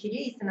сыновей,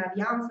 дочерей, и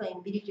сыновьям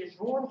своим берите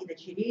жен и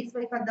дочерей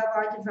своих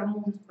отдавайте за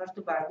мужество,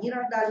 чтобы они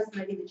рождали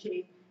сыновей,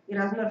 дочерей, и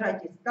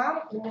размножайтесь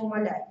там, и не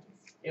умоляйтесь.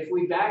 If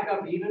we back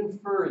up even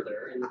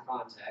further in the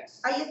context,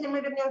 А если мы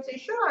вернемся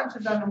еще раньше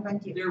в данном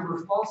контексте, there were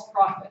false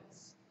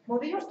prophets. мы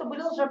увидим, что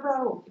были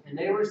лжепророки. And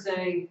they were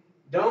saying,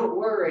 don't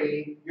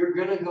worry, you're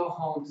going to go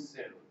home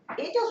soon.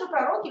 Эти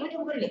лжепророки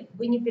людям говорили,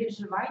 вы не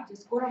переживайте,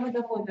 скоро мы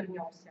домой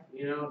вернемся.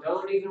 You know,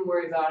 don't even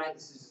worry about it.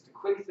 This is just a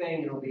quick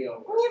thing, it'll be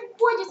over. Не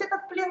бойтесь,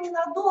 этот плен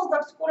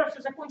ненадолго, скоро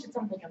все закончится,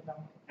 мы пойдем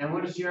домой. And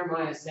what does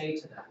Jeremiah say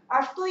to them?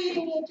 А что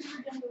Иеремия этим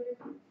людям говорит?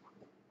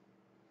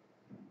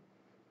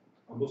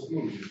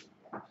 Обоснуйте.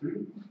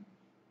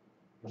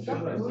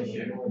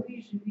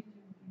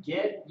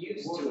 Get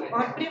used to it.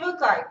 Вот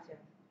привыкайте.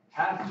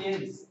 Have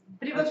kids.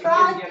 But you're going to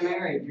get Привыкайте,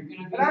 married. You're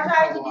going to be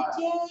рожайте here for a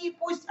while. детей,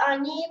 пусть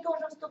они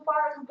тоже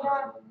вступают в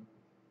брак.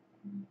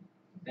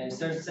 And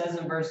so it says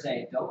in verse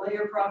 8, don't let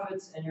your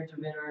prophets and your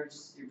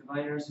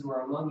diviners who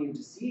are among you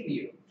deceive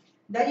you.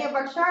 Да не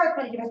обольщают,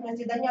 смотрите, в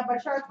смысле, да не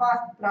обольщают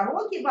вас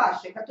пророки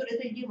ваши, которые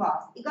среди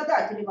вас, и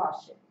гадатели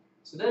ваши.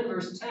 So then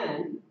verse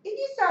 10, И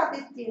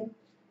 10 стих.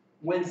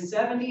 when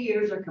 70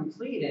 years are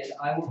completed,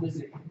 I will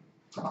visit you.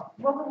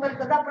 Бог говорит,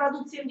 когда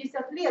пройдут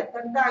 70 лет,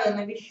 тогда я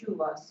навещу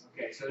вас.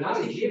 Okay, so now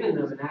he's given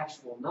them an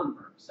actual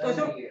number, То есть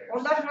 70 years.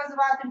 он даже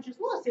называет им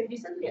число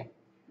 70 лет.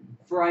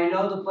 For I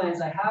know the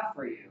plans I have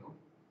for you,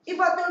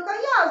 Ибо только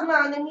я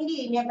знаю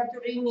намерения,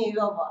 которые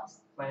имею о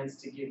вас. plans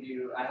to give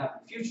you, I have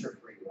a future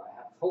for you, I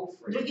have hope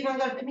for you. Другим он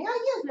говорит, у меня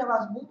есть для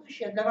вас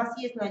будущее, для вас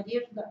есть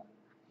надежда.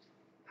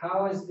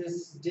 How is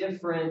this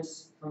different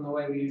from the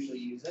way we usually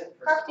use it?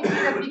 Как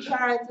теперь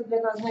отличается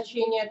для нас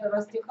значение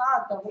этого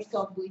стиха от того,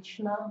 что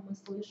обычно мы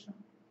слышим?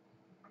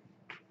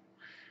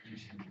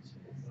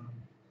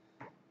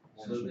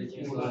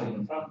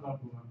 Тогда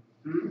было.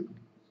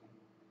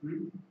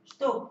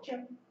 Что?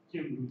 Чем?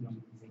 Тем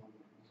людям.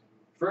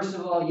 First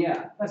of all,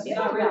 yeah, this is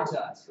not written to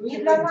us. Who's Не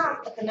it для written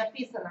нас to? это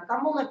написано.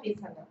 Кому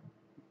написано?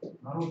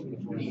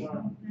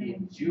 The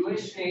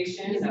Jewish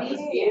nation that was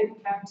in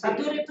captivity.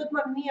 Которые в тот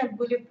момент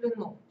были в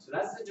плену. So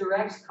that's the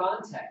direct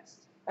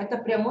context. Это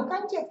прямой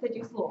контекст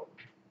этих слов.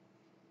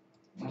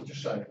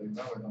 Утешает их,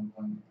 да, в этом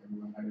плане, как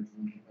бы говорит,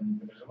 вы не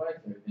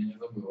переживайте, я не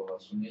забыл о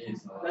вас, что у меня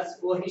есть на вас.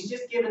 That's, well, he's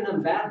just given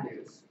them bad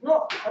news.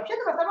 Но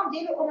вообще-то на самом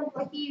деле он им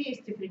плохие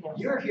вести принес.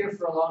 You're here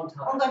for a long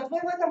Он time. говорит, вы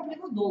в этом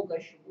плену долго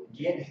еще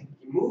будете.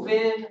 Move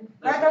in, let your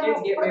Поэтому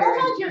kids get married,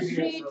 продолжайте you're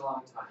here жить. for a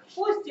long time.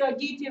 Пусть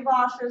дети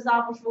ваши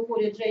замуж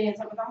выходят,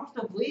 женятся, потому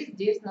что вы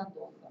здесь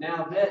надолго.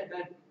 Now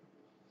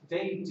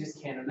they just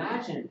can't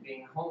imagine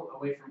being home,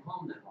 away from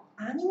home that long.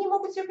 Они не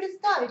могут себе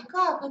представить,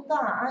 как это.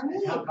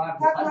 Они How God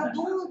так will let them.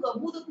 надолго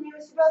будут не у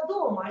себя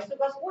дома, и что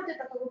Господь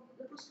это как бы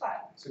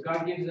допускает. So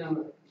God gives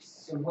them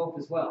some hope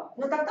as well.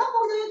 Но тогда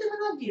Бог дает им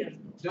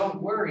надежду.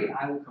 Don't worry,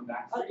 I will come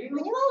back for Вы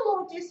you. не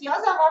волнуйтесь,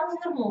 я за вами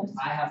вернусь.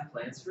 I have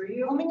plans for У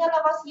you, меня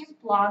на вас есть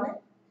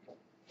планы,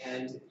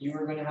 and you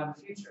are going to have a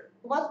future.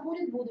 у вас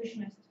будет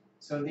будущность.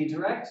 So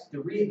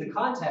the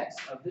context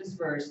of this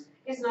verse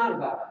is not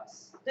about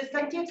us. То есть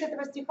контекст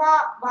этого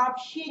стиха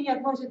вообще не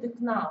относит их к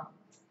нам.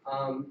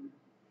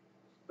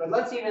 But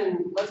let's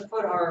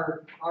put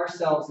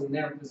ourselves in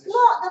their position. Но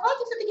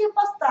давайте все-таки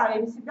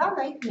поставим себя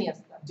на их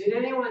место. Did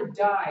anyone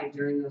die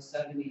during those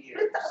 70 years?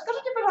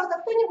 Скажите, пожалуйста,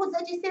 кто-нибудь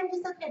за эти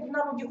 70 лет в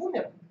народе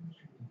умер?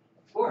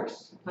 Of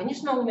course.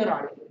 Конечно,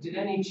 умирали. Did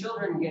any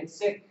children get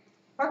sick?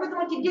 Как вы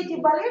думаете, дети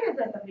болели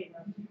за это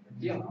время?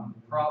 Yeah,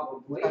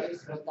 probably.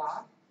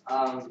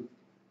 Да.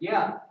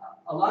 Yeah,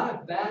 a lot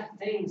of bad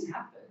things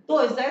happened.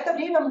 То есть за это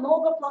время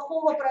много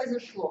плохого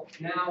произошло.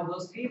 Now,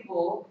 those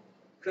people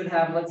could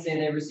have, let's say,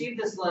 they received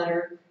this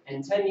letter,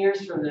 and 10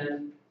 years from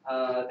then,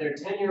 their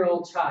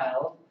 10-year-old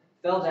child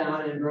fell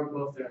down and broke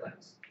both their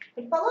legs.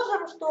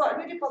 Предположим, что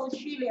люди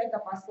получили это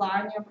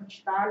послание,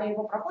 прочитали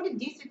его, проходит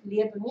 10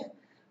 лет, у них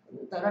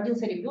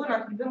родился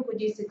ребенок, ребенку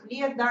 10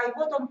 лет, да, и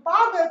вот он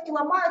падает и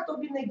ломает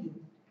обе ноги.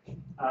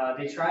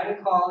 They try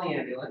to call the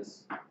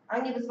ambulance,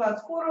 Они вызывают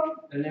скорую,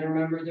 and they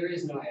remember there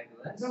is no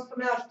ambulance. но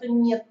вспоминают, что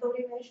нет в то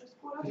время еще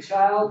скорой. The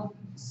child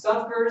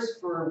suffers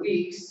for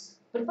weeks,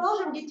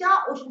 Предположим,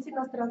 дитя очень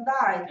сильно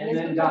страдает, And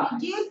then несколько dies.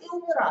 недель и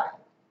умирает.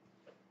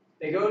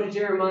 they go to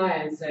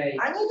Jeremiah and say,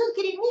 Они идут к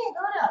Иеремии и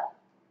говорят,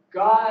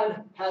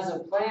 God has a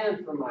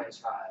plan for my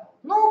child,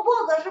 но у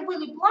Бога же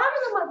были планы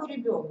на моего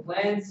ребенка.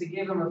 plans to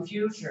give him a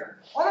future.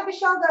 Он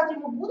обещал дать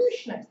ему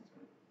будущность.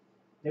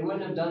 They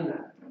wouldn't have done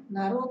that.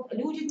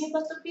 Люди не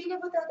поступили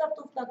вот это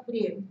в то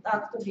время.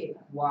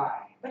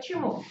 Why?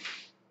 Почему?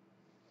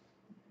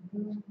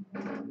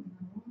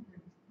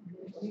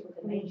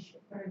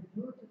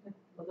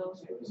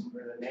 It was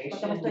for the Потому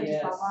nation, что эти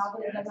yes, слова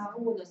были для yes.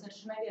 народа,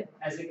 совершенно верно.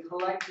 As a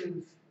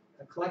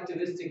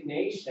collectivistic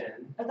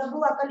nation, Это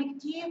было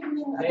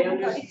коллективный they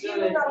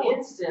understood народ.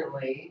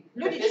 instantly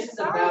that Люди, this is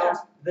читая about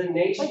the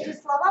эти nation.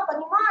 слова,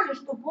 понимали,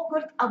 что Бог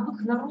говорит об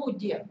их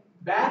народе.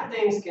 Bad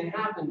things can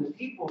happen to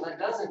people. That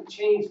doesn't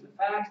change the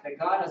fact that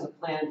God has a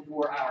plan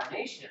for our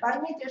nation.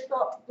 Поймите,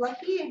 что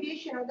плохие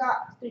вещи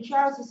иногда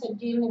случаются с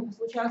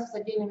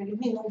отдельными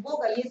людьми, но у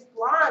Бога есть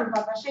план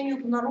по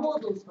отношению к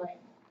народу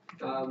своему.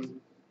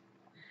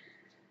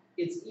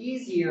 It's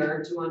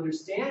easier to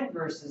understand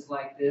verses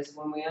like this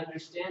when we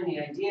understand the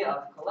idea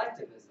of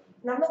collectivism.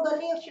 Намного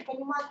легче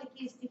понимать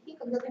такие стихи,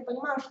 когда ты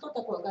понимаешь, что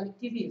такое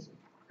коллективизм.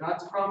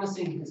 God's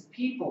promising His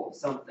people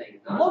something,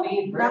 not Бог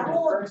me, Brendan,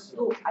 personally.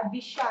 народу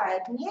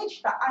обещает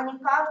нечто, а не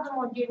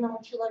каждому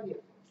отдельному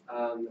человеку.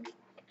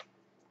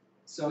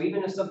 So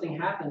even if something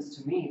happens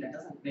to me, that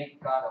doesn't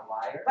make God a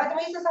liar. Поэтому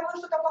если со мной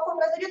что-то плохое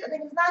произойдет, это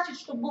не значит,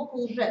 что Бог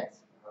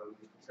лжец.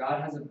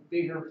 God has a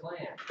bigger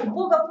plan. У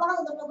Бога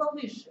планы намного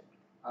выше.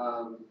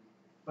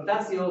 But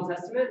that's the Old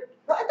Testament.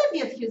 Но это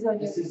Ветхий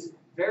Завет. This is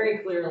very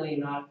clearly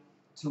not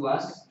to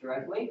us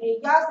directly. И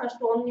ясно,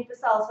 что он не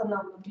писался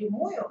нам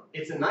напрямую.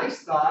 It's a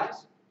nice thought,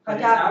 but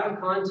it's Хотя out of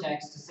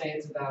context to say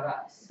it's about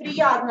us.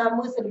 приятная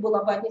мысль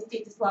была бы отнести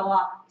эти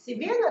слова к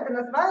себе, но это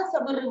называется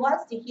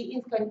вырывать стихи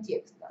из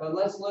контекста. But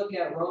let's look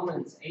at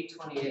Romans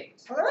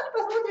 8:28. Но давайте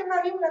посмотрим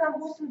на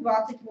Римлянам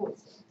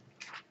 8:28.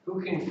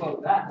 Who can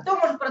quote that? Кто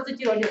может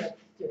процитировать этот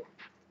стих?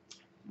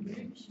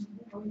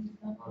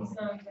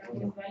 Написано,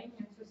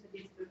 все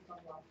содействует по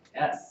благу.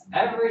 Yes,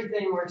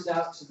 everything works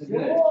out to the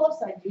good. Все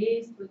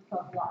содействует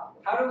ко благу.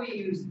 How do we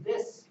use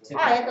this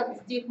А этот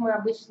typically? стих мы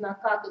обычно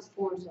как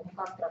используем,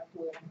 как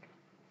трактуем?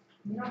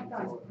 Не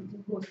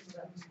оправдывай против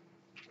Господа.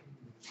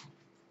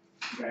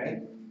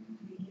 Okay.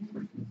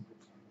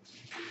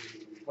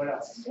 What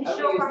else? Еще How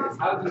do we use как? this?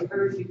 How do you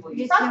encourage people to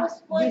use Как Если,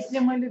 использовать? если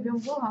мы любим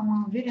Бога,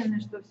 мы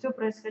уверены, что все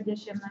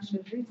происходящее в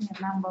нашей жизни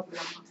нам во благо.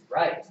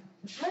 Right.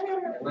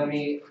 Наверное. And let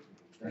me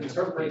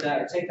interpret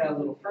that or take that a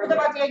little Ну, further.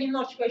 давайте я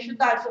немножечко еще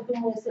дальше эту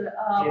мысль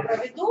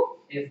проведу.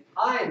 If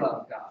I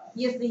love God,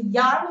 Если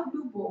я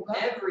люблю Бога,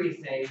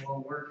 everything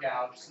will work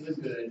out to the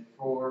good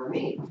for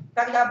me.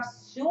 тогда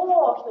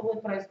все, что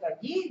будет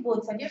происходить,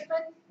 будет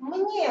содействовать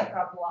мне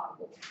ко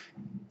благу.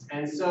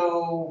 And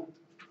so,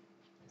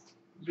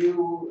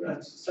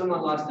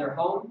 someone lost their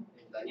home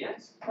in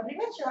Donetsk,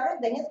 Например, человек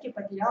в Донецке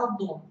потерял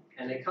дом.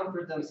 and they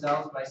comfort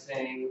themselves by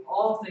saying,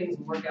 all things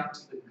work out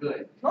to the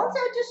good. Но он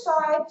себя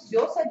утешает,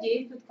 все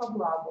содействует ко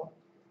благу.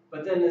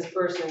 But then this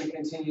person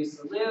continues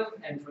to live,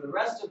 and for the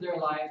rest of their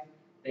life,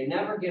 they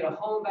never get a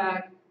home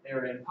back,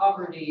 they're in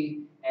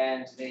poverty,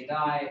 and they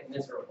die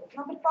miserable.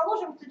 Но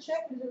предположим, что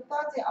человек в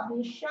результате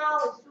обнищал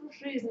и всю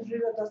жизнь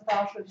живет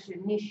оставшуюся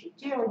в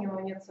нищете, у него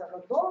нет своего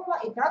дома,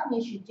 и так в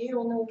нищете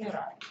он и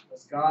умирает.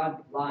 Was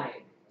God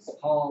lying? Was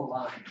Paul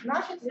lying?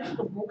 Значит ли,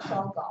 что Бог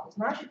солгал?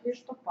 Значит ли,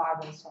 что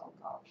Павел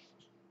солгал?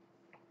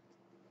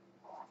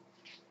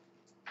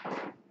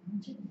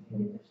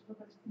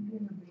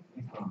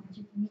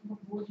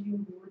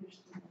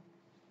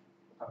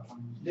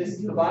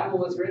 The Bible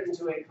was written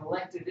to a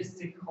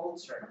collectivistic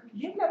culture.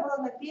 Библия была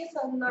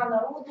написана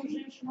народу,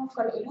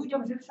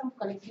 людям, жившим в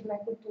коллективной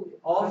культуре.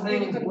 All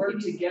things work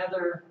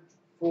together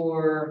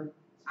for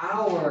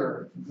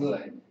our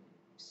good.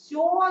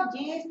 Все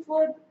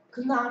действует к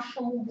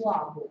нашему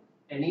благу.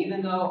 And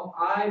even though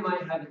I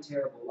might have a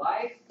terrible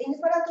life, И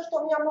несмотря на то,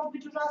 что у меня может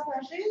быть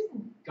ужасная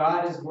жизнь,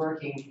 God is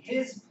working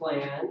His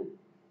plan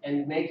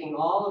and making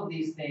all of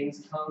these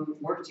things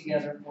work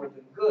together for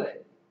the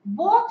good.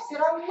 Бог все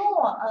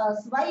равно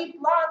свои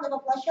планы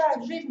воплощает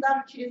в жизнь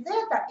даже через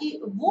это,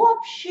 и в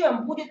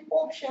общем будет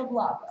общее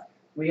благо.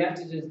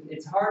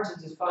 It's hard to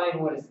define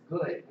what is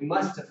good. We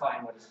must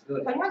define what is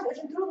good. Понимаете,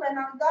 очень трудно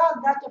иногда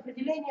дать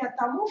определение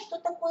тому, что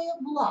такое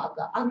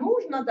благо, а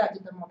нужно дать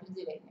этому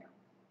определение.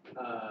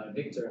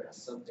 Victor has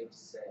something to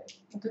say.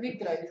 Вот у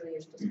Виктора, я вижу,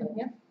 есть что сказать,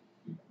 нет?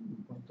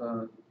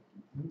 Просто,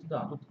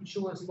 да, тут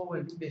ключевое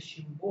слово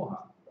 «любящим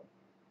Бога».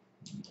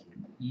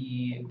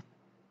 И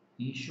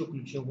еще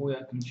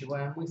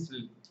ключевая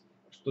мысль,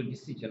 что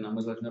действительно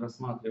мы должны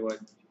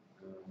рассматривать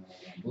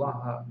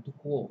благо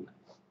духовное.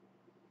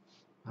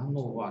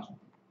 Оно важно.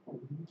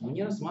 Но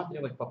не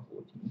рассматривать по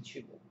плоти,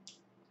 ничего.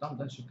 Там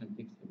дальше в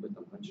контексте об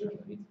этом дальше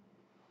говорится.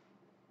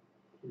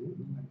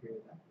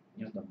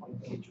 Я добавлю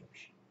речь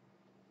вообще.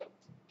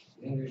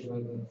 Я вижу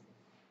этот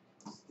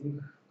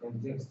стих в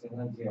контексте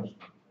надежды.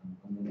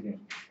 Надежды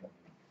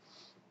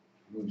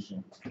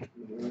выше.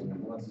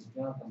 В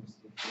 25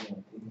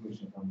 стихе и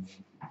выше там.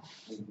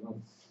 В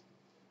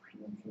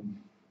общем,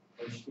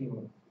 почти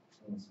вот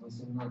с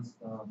 18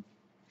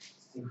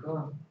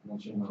 стиха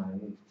начиная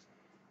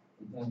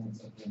и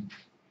тянется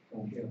к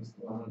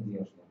контексту о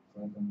надежде.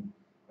 Поэтому,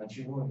 а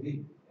чего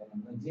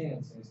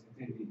надеяться, если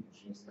ты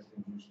видишь, если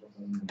ты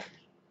что-то не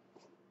видишь?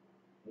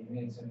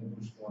 Имеется в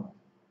виду, что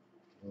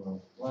в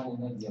плане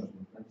надежды,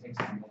 в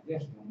контексте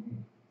надежды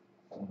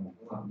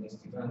мы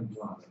достигаем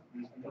блага,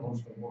 потому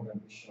что Бог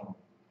обещал.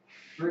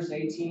 Verse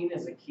 18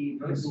 is a key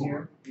verse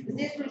here.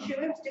 Здесь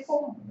ключевым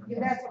стихом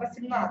является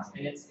 18.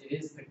 And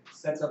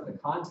sets up the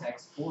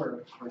context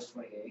for verse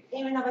 28.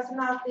 Именно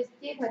 18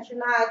 стих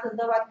начинает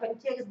создавать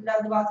контекст для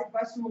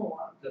 28-го.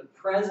 The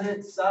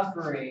present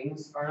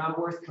sufferings are not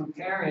worth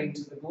comparing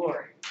to the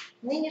glory.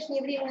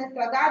 Нынешние временные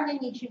страдания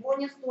ничего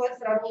не стоят в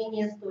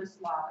сравнении с той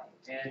славой.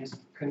 And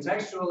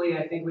contextually,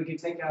 I think we could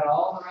take out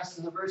all the rest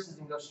of the verses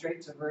and go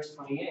straight to verse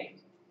 28.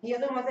 И я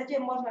думаю,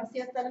 затем можно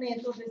все остальные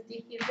тоже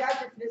стихи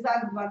взять и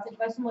связать с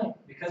 28-м.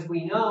 Because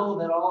we know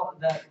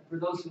that for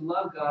those who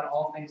love God,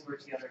 all things work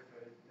together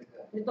for the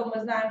good. Притом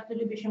мы знаем, что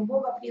любящим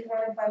Бога,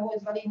 призванным по Его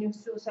изволению,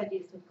 все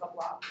содействует ко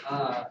благу.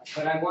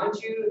 But I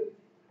want you,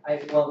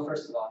 well,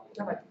 first of all,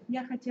 Давайте.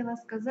 Я хотела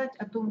сказать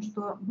о том,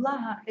 что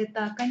благо –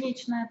 это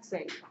конечная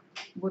цель.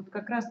 Вот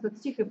как раз тот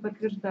стих и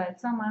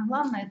подтверждает. Самое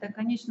главное – это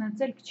конечная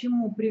цель, к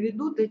чему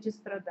приведут эти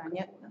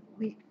страдания.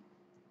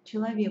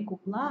 Человеку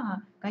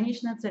благо,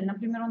 конечная цель.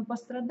 Например, он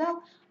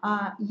пострадал,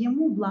 а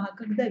ему благо,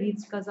 как Давид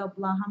сказал,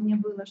 благо мне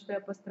было, что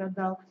я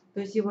пострадал. То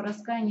есть его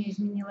раскаяние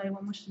изменило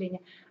его мышление.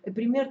 И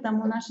пример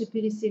тому наши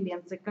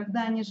переселенцы.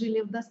 Когда они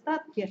жили в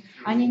достатке,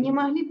 они не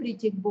могли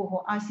прийти к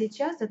Богу, а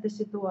сейчас эта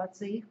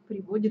ситуация их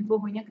приводит к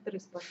Богу, и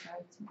некоторые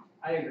спасаются.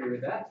 I agree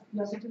with that.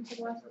 Я с этим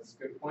согласна. That's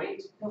a good point.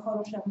 Это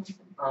хорошая мысль.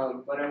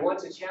 But I want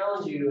to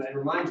challenge you and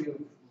remind you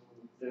of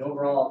the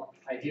overall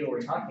idea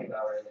we're talking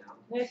about right now.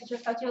 Но я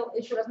сейчас хотел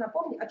еще раз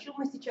напомнить, о чем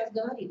мы сейчас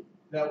говорим.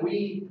 That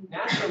we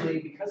naturally,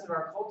 because of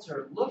our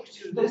culture, look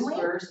to this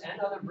verse and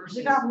other verses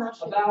Живя в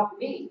нашей about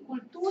me.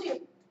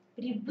 культуре,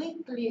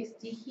 привыкли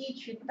стихи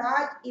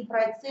читать и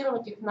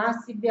проецировать их на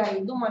себя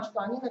и думать, что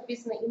они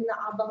написаны именно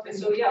обо And мне.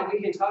 so, yeah, we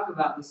can talk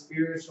about the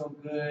spiritual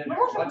good, Мы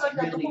можем what's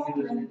говорить о really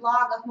духовных good.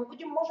 благах, мы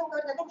можем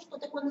говорить о том, что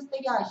такое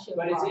настоящее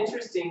But it's благо.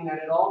 interesting that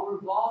it all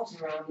revolves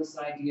around this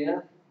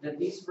idea that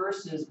these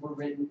verses were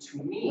written to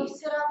Но me.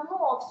 все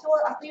равно все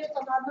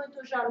остается на одной и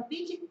той же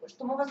орбите,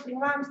 что мы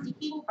воспринимаем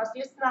стихи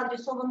непосредственно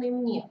адресованные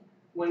мне.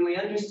 When we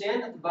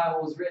understand that the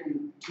Bible was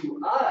written to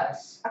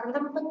us, А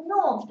когда мы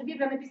поймем, что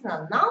Библия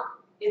написана нам,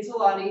 it's a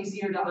lot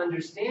easier to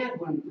understand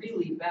when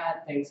really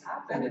bad things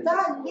happen in this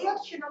тогда world.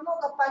 легче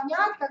намного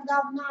понять,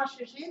 когда в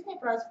нашей жизни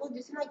происходят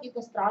действительно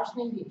какие-то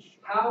страшные вещи.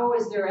 How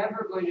is there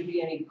ever going to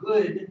be any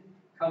good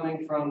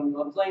coming from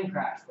a plane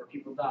crash where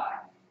people die?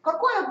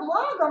 Какое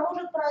благо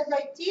может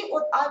произойти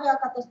от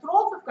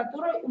авиакатастрофы, в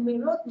которой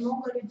умрет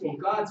много Well, людей?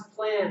 God's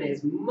plan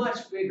is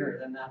much bigger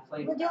than that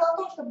plane Но crash. дело в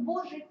том, что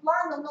Божий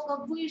план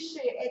намного выше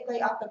этой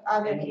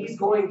And He's авиакатастрофы.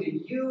 going to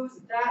use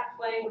that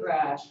plane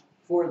crash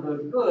for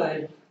the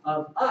good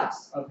of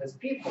us, of His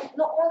people.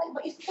 Но Он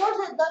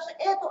использует даже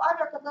эту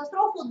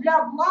авиакатастрофу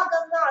для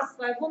блага нас,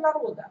 своего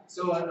народа.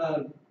 So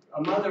a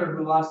mother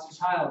who lost a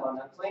child on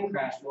that plane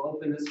crash will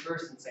open this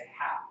verse and say,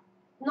 how?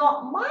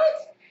 Но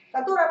мать,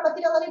 которая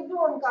потеряла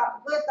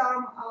ребенка в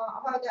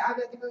этой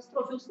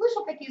авиакатастрофе,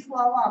 услышав такие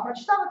слова,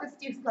 прочитав этот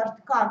стих, скажет,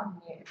 как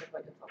мне это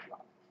пойдет во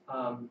благо.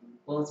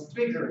 Well, it's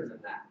bigger than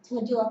that.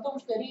 Но дело в том,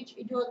 что речь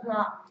идет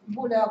на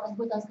более, как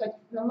бы так сказать,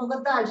 намного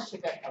дальше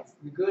этого. It's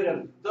the good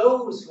of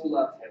those who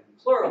love Him,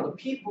 plural, the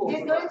people.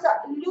 Здесь Who love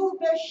говорится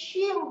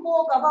любящим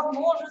Бога во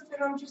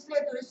множественном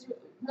числе, то есть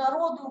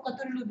народу,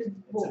 который любит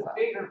Him. It's a Бога.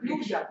 bigger picture.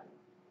 Людям.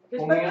 То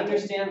есть When we поэтому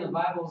understand the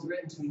Bible is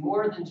written to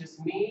more than just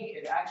me,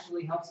 it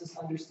actually helps us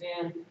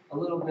understand a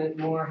little bit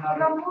more how to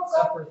намного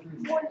suffer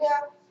through things.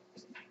 более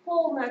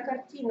полная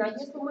картина.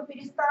 Если мы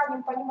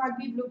перестанем понимать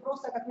Библию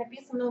просто как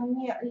написанную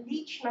мне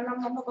лично, нам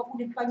намного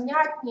будет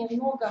понятнее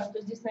много,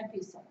 что здесь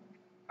написано.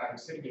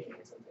 Сергей,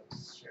 something to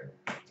share.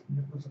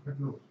 Я просто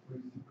хотел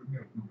привести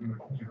пример,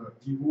 например, книга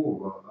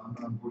Иова,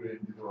 она более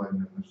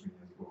индивидуальные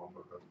отношения с Богом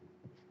показывает.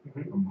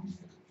 по-моему.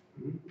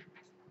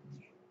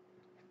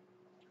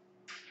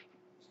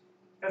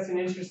 That's an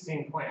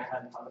interesting point. I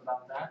hadn't thought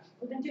about that.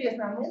 Вот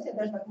интересная мысль, я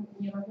даже так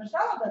не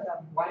размышляла об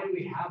этом. Why do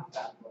we have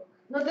that book?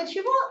 Но для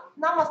чего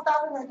нам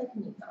оставлена эта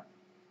книга?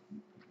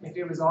 If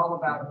it was all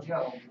about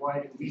Job,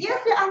 why do we?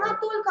 Если она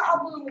только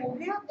об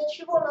Иове, для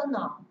чего она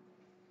нам?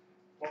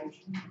 I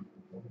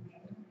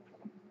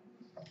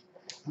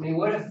mean,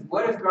 what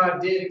if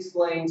God did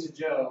explain to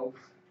Job,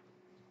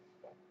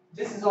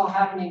 this is all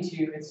happening to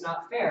you, it's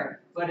not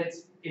fair, but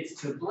it's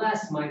to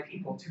bless my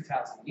people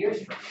 2,000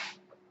 years from now.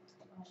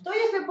 Что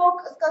если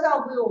Бог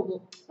сказал бы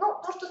Иову, ну,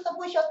 то, что с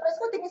тобой сейчас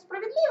происходит, это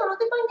несправедливо, но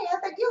ты пойми,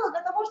 это дело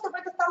для того, чтобы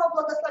это стало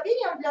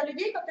благословением для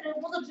людей, которые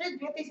будут жить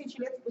 2000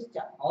 лет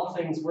спустя. All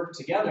things work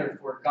together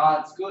for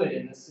God's good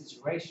in this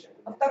situation.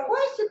 В такой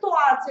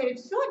ситуации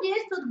все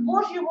действует к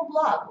Божьему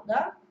благу,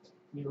 да?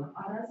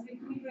 А разве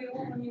книга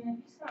Иова не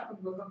написана как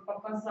бы как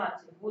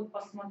показатель? Вот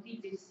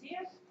посмотрите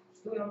все,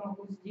 что я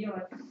могу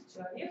сделать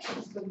человеку,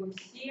 чтобы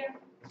все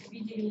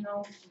видели и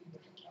научились.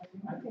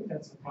 I think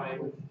that's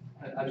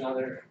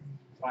another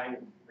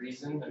fine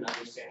reason and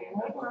understanding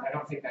of that book. I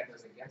don't think that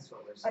goes against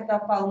what we're saying. Это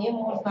вполне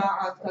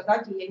можно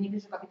сказать, и я не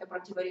вижу, как это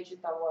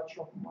противоречит тому, о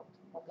чем мы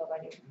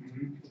говорим.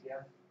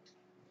 Yeah.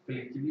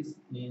 Коллективизм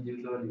и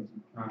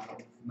индивидуализм.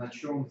 На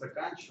чем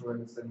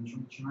заканчивается, на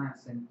чем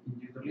начинается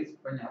индивидуализм,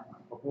 понятно.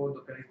 По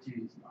поводу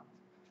коллективизма.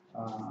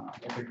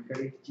 Это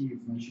коллектив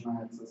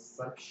начинается с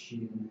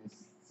общины,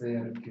 с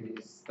церкви,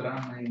 с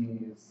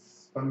страны,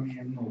 с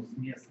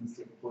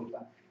местности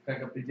какой-то.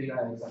 Как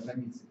определяются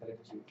границы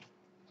коллектива?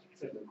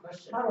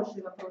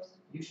 Хороший вопрос.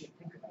 You should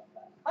think about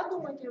that.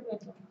 Подумайте об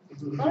этом.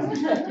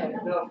 Размышляйте.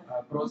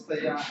 Просто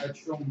я о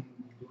чем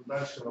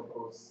дальше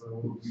вопрос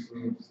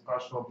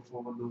спрашивал по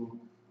поводу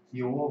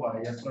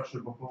Иова, я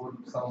спрашиваю по поводу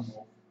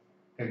псалмов.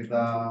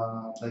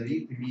 Когда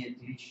Давид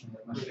имеет личные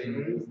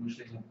отношения,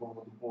 размышления по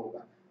поводу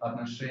Бога,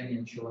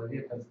 отношения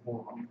человека с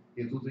Богом.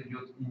 И тут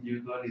идет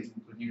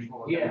индивидуализм, тут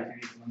никакого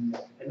коллективизма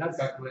нет.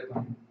 Как в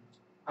этом?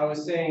 I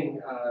was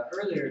saying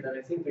earlier that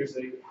I think there's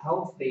a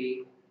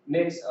healthy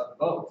mix of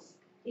both.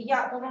 И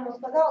я, по-моему,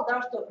 сказала,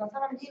 да, что на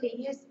самом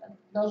деле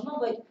должно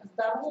быть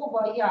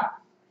здоровая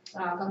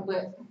как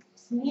бы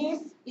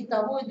смесь и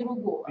того, и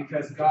другого.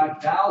 Because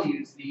God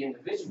values the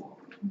individual.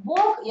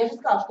 Бог, я же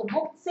сказала, что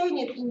Бог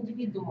ценит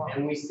индивидуума.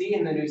 And we see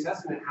in the New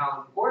Testament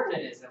how important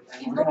it is, and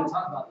we're going to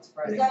talk about this В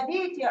Friday.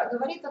 Завете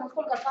говорится,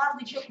 насколько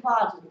каждый человек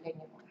важен для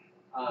него.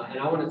 And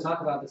I want to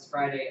talk about this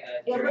Friday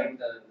during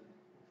the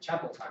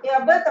chapel time. И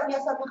об этом я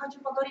с вами хочу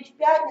поговорить в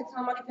пятницу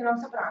на молитвенном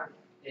собрании.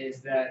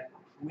 Is that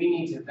we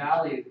need to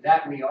value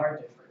that we are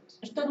different.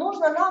 Что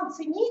нужно нам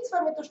ценить с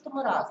вами то, что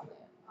мы разные.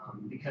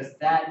 Because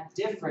that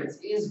difference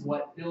is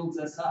what builds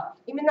us up.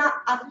 Именно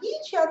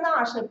отличия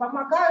наши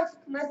помогают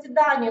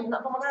назиданию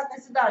нашему.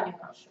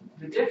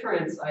 The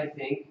difference, I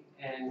think,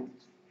 and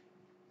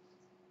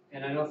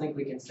I don't think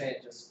we can say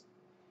it just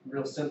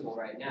real simple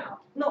right now.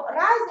 Но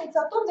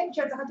разница в том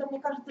заключается, хотя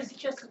мне кажется,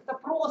 сейчас это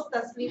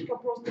просто слишком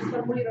просто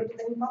сформулировать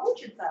это не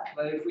получится.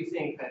 But if we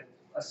think that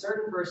a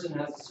certain person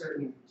has a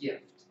certain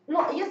gift,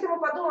 Но если мы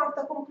подумаем в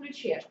таком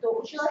ключе, что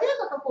у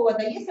человека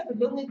какого-то есть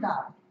определенный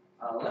дар.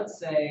 let's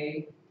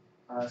say,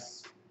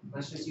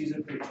 let's just use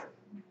a preacher.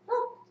 Ну,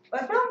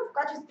 возьмем в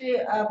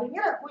качестве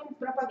примера какой-нибудь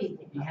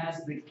проповедника. He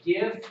has the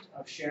gift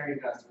of sharing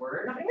God's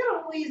word, Например, у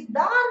него есть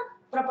дар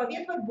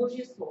проповедовать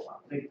Божье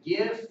Слово. the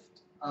gift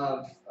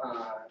of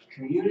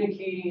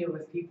communicating it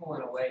with people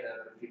in a way that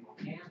other people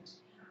can't.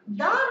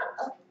 Дар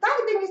так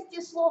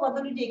донести Слово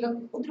до людей, как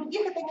у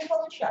других это не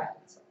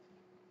получается.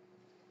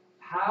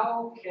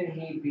 How can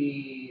he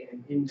be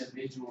an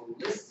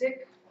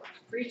individualistic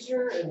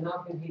preacher, and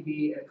how can he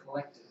be a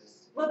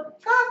collectivist? Вот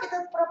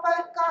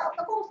как в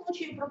каком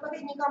случае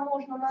проповедника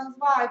можно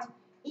назвать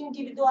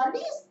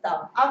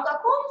индивидуалистом, а в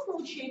каком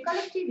случае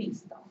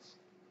коллективистом?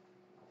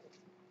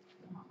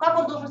 Как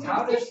он должен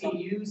How does себя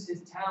he вести? use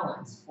his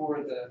talents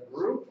for the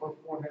group or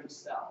for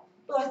himself?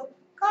 То есть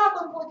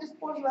как он будет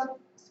использовать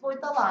свой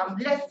талант?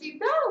 Для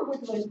себя он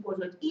будет его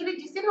использовать? Или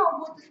действительно он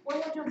будет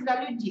использовать его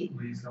для людей?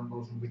 Но если он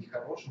должен быть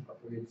хорошим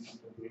проповедником,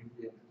 то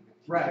другие.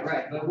 Right,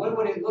 right. But what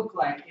would it look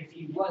like if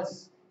he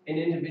was an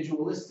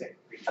individualistic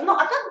preacher? Ну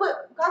а как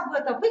бы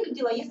это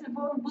выглядело, если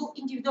бы он был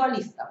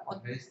индивидуалистом?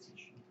 Вот.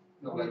 Эгоистично.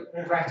 No, but Ну,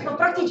 practically.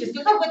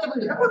 практически, как бы это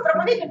выглядело? Какой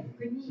проповедник?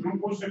 Ну,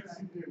 больше к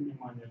себе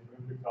внимание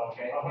привлекал.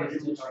 Okay.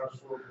 Говорил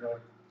хорошо, да.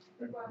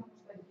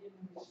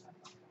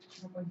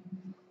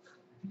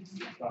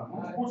 Да,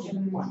 ну, больше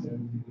внимания.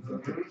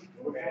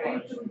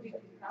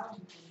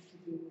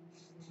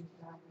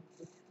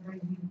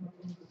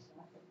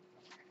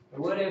 But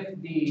what if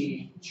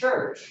the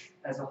church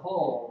as a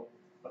whole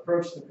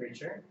approached the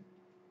preacher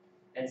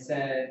and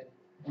said,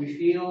 we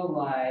feel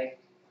like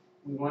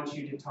we want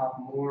you to talk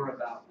more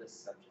about this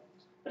subject?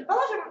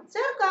 Предположим,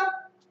 церковь,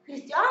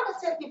 христиане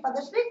церкви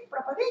подошли к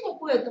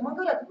проповеднику этому и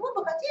говорят, мы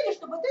бы хотели,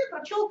 чтобы ты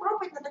прочел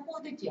проповедь на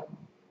такую-то тему.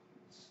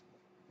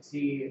 Is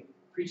he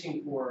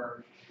preaching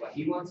for what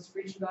he wants to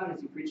preach about?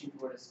 Is he preaching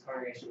for what his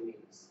congregation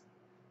needs?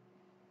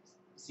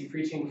 Is he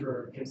preaching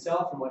for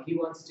himself and what he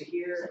wants to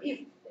hear?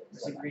 И, Or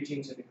is he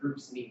preaching to the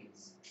group's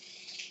needs?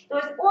 то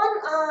есть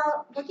он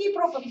какие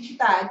проповеди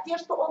читает? Те,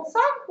 что он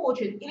сам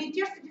хочет, или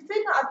те, что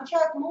действительно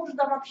отвечают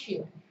нуждам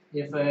общины?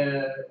 If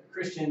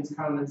Christians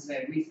come and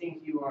say, we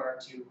think you are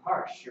too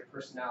harsh, your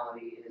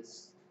personality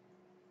is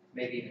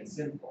maybe even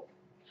sinful.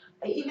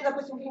 Или,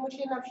 допустим, к нему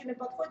члены общины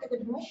подходят и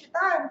говорят, мы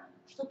считаем,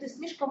 что ты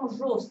слишком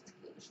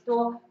жесткий,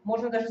 что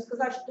можно даже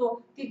сказать,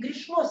 что ты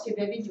грешно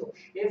себя ведешь.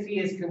 If he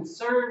is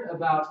concerned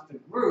about the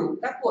group,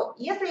 Так вот,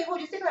 если его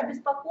действительно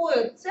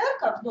беспокоит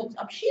церковь, ну,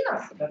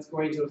 община, that's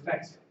going to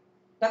affect him.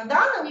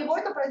 тогда на него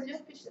это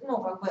произведет впечатление,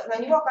 ну, как бы, на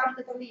него окажет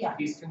это If влияние.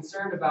 he's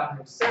concerned about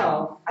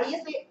himself, А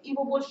если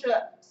его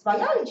больше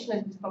своя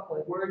личность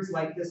беспокоит, words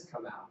like this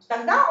come out.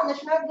 тогда он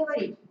начинает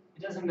говорить,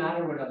 It doesn't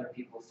matter what other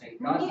people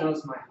think. God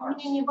knows my heart.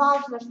 мне не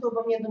важно, что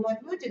обо мне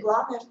думают люди,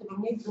 главное, что обо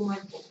мне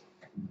думает Бог.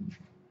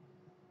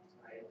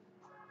 Right?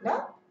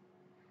 Да?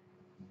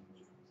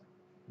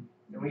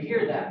 And we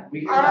hear that. We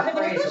hear А that разве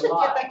вы не phrase a слышите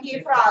lot.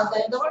 такие фразы?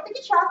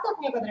 Довольно-таки часто от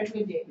некоторых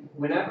людей.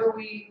 Whenever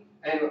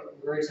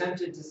we're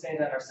tempted to say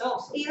that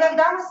ourselves, И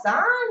иногда мы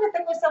сами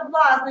такой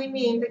соблазн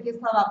имеем такие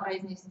слова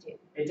произнести.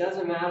 it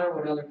doesn't matter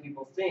what other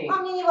people think.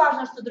 А мне не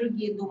важно, что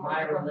другие My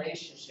думают.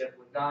 relationship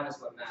with God is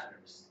what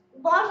matters.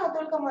 Важно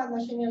только мое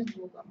отношение с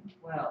Богом.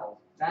 Well,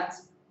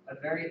 that's a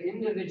very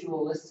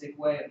individualistic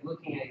way of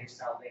looking at your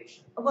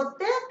salvation. Вот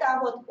это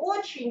вот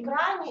очень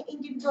крайне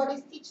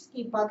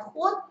индивидуалистический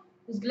подход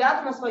к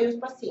взгляду на свое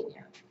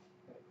спасение.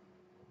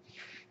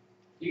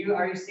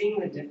 Are you seeing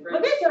the Вы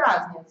difference? видите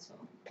разницу?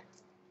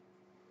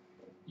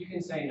 You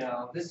can say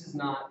no. This is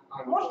not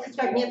on Можете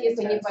сказать нет,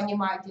 если не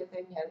понимаете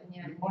это нет.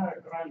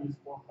 Любая крайность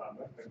плоха,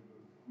 да, как бы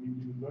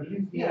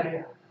индивидуализм,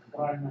 Yeah.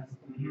 крайность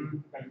и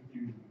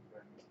коллективизм.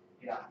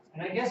 Yeah.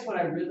 And I guess what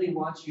I really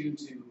want you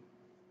to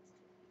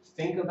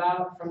think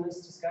about from this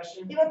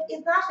discussion, И вот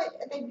из нашей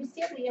этой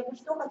беседы я бы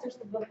что хочу,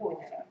 чтобы вы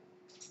поняли.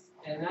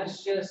 and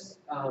that's just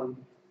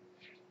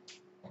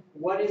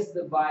what is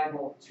the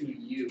Bible to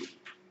you?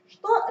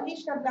 Что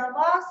лично для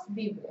вас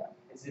Библия?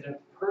 Is it a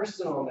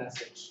personal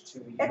message to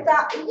you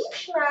Это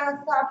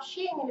личное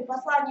сообщение или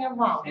послание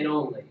вам. and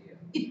only you?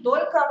 И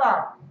только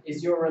вам.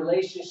 Is your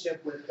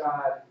relationship with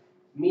God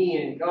me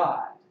and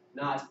God,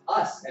 not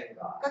us and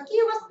God?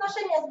 Какие у вас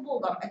отношения с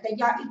Богом? Это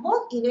я и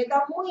Бог или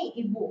это мы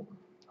и Бог?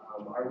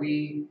 Are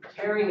we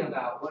caring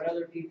about what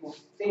other people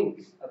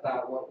think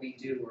about what we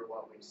do or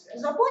what we say?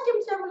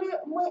 Заботимся ли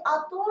мы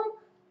о том,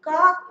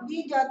 как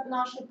видят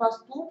наши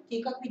поступки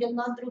и как видят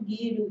нас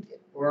другие люди?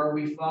 Or are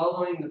we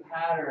following the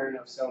pattern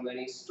of so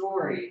many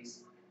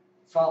stories?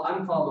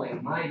 I'm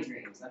following my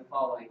dreams, I'm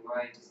following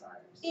my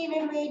desires. Или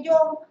мы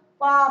идем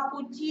по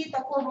пути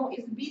такому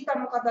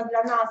избитому, когда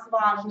для нас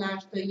важно,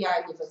 что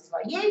я иду за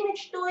своей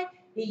мечтой,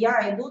 и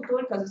я иду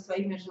только за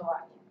своими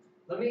желаниями.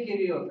 Let me give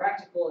you a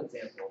practical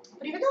example,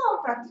 Приведу вам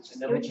and практически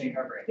then we'll очень take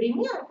our break.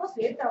 пример, и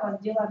после этого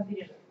сделаем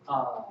перерыв.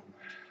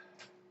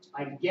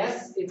 I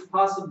guess it's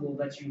possible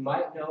that you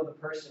might know the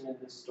person in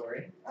this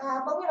story.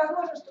 Вполне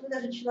возможно, что вы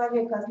даже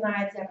человека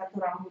знаете, о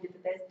котором будет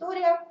эта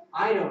история,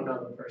 I don't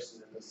know the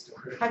person in the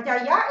story. хотя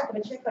я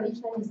этого человека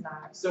лично не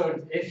знаю.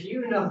 So if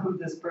you know who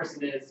this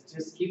person is,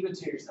 just keep it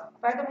to yourself.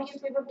 Поэтому,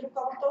 если вы вдруг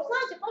кого-то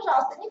узнаете,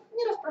 пожалуйста,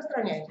 не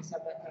распространяйтесь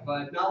об этом.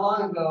 But not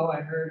long ago,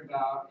 I heard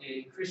about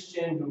a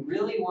Christian who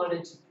really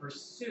wanted to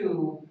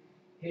pursue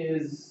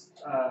his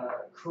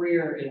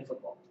career in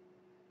football.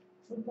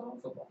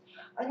 Football.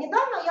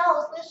 Недавно я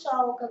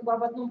услышал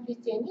об одном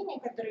христианине,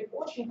 который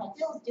очень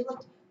хотел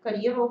сделать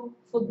карьеру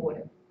в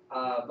футболе.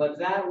 But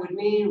that would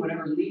mean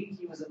whatever league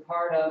he was a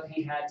part of,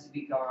 he had to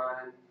be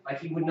gone. Like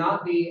he would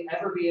not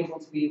ever be able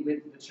to be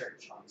with the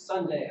church on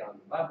Sunday, on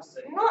Bible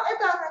study. Но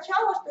это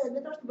означало, что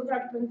для того, чтобы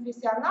играть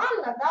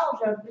профессионально, да,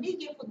 уже в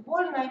лиге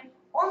футбольной,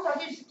 он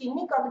практически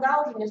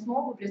никогда уже не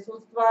смог бы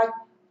присутствовать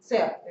в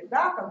церкви,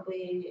 да,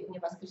 ни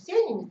в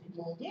воскресенье, ни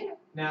среди недели.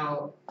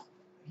 Now,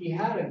 he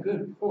had a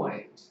good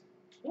point.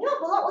 У него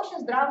была очень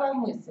здравая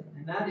мысль.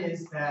 And that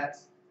is that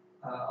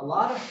a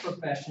lot of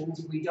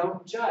professions, we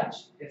don't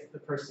judge if the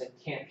person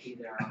can't be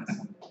there on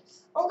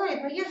Sundays. Он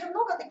говорит, но есть же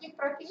много таких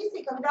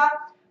профессий,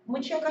 когда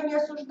мы человека не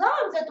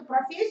осуждаем за эту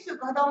профессию,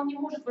 когда он не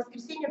может в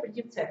воскресенье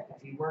прийти в церковь.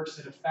 If he works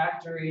at a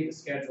factory, the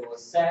schedule is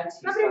set,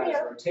 he's got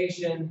his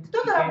rotation.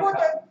 Кто-то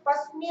работает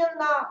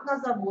посменно на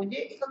заводе,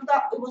 и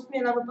когда его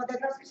смена выпадает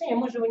на воскресенье,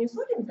 мы же его не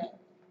судим за это.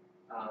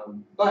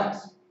 But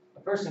a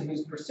person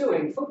who's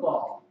pursuing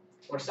football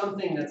or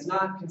something that's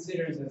not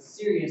considered as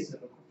serious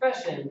of a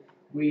profession,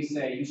 we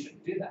say you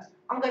shouldn't do that.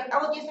 Он говорит, а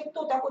вот если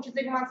кто-то хочет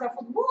заниматься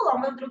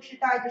футболом, вы вдруг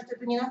считаете, что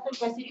это не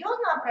настолько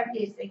серьезная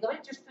профессия, и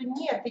говорите, что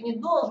нет, ты не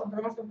должен,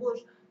 потому что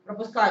будешь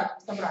пропускать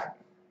собрание.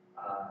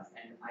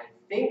 And I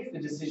think the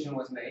decision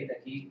was made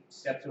that he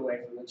stepped away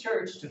from the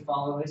church to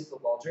follow his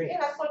football И dream.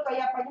 насколько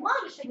я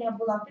понимаю, решение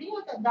было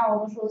принято, да,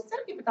 он ушел из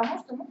церкви, потому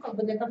что,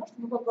 для того,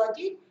 чтобы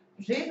воплотить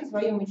в жизнь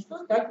свою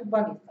мечту стать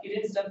футболистом. He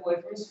didn't step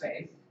away from his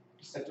faith,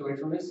 he stepped away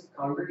from his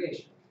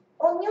congregation.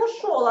 Он не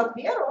ушел от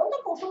веры, он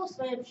только ушел из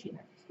своей общины.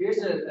 Here's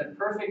a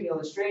perfect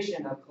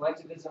illustration of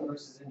collectivism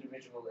versus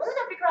individualism. Вот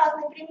это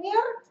прекрасный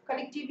пример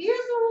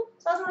коллективизм,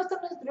 с одной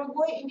стороны, с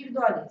другой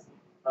индивидуализм.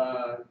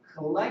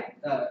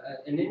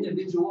 An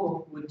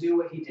individual would do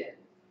what he did.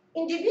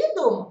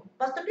 Индивидуум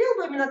поступил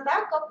бы именно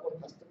так, как он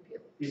поступил.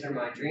 These are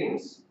my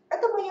dreams.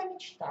 Это моя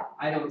мечта.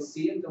 I don't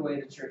see it the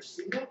way the church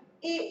sees it.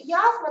 И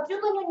я смотрю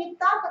на нее не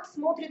так, как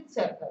смотрит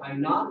церковь. I'm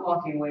not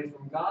walking away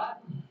from God.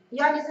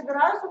 Я не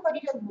собираюсь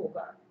уходить от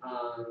Бога.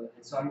 And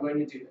so I'm going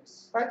to do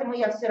this. Поэтому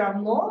я все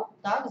равно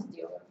так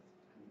сделаю.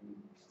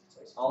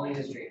 So he's following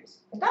his dreams.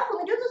 Так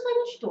он идет за своей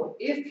мечтой.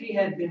 If he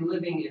had been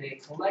living in a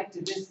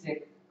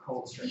collectivistic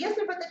culture,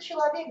 Если бы этот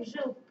человек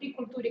жил при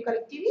культуре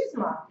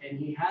коллективизма, and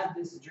he had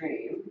this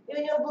dream, и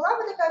у него была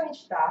бы такая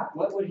мечта,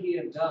 what would he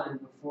have done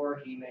before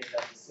he made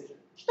that decision?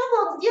 что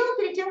бы он сделал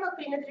перед тем, как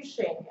принять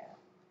решение?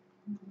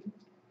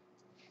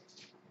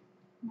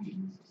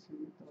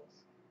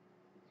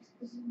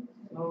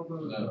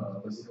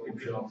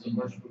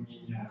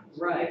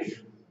 Right.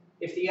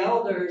 If the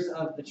elders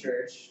of the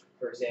church,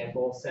 for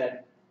example,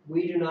 said,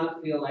 we do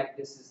not feel like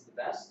this is the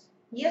best,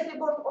 Если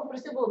бы он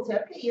просил бы у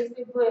церкви,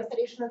 если бы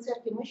старейшина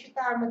церкви, мы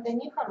считаем это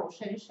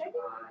нехорошее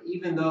решение,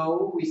 even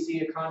though we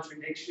see a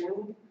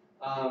contradiction,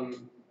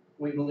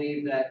 we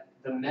believe that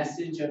the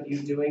message of you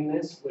doing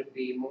this would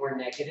be more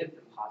negative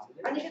than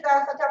positive. они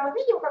считают, хотя мы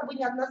видим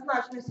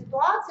неоднозначную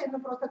ситуацию, но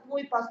просто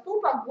твой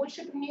поступок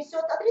больше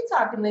принесет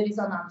отрицательный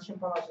резонанс, чем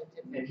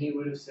положительный. And he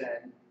would have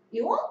said,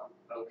 И он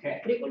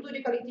okay, при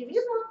культуре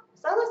коллективизма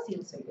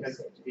согласился бы because с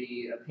этим.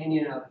 the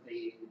opinion of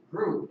the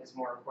group is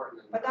more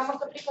important than Потому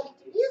что при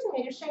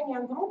коллективизме решение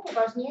группы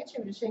важнее,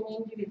 чем решение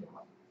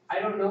индивидуума.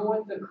 I don't know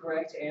what the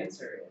correct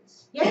answer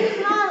is. Я не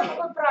знаю,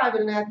 какой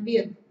правильный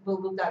ответ был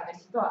бы в данной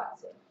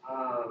ситуации.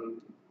 I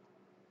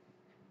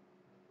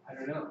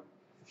don't know,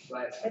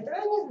 but Этого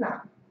я не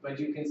знаю.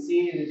 you can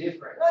see the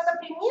difference. Но это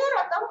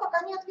пример о том,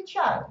 как они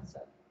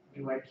отличаются.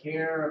 Do I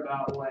care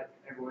about what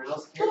everyone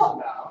else cares Что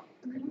about?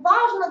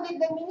 важно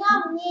для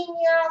меня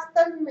мнение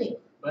остальных.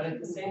 But at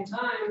the same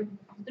time,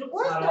 С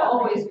другой it's not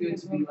always стороны, good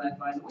to be led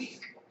by the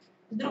weak.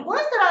 с другой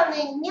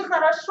стороны,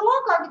 нехорошо,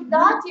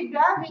 когда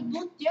тебя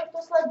ведут те,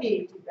 кто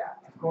слабее тебя.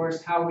 Of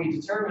course, how we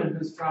determine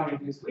who's strong and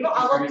who's weak Ну,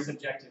 а is very вот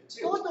subjective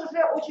too. тут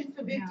уже очень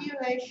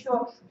субъективно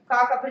еще,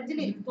 как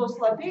определить, кто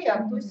слабее,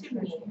 а кто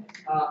сильнее.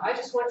 I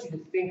just want you to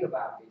think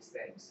about these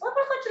things. Я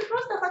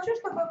просто хочу,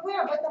 чтобы вы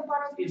об этом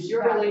Is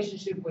your поразмышляли.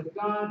 relationship with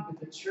God, with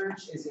the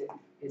church,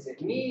 is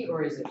it me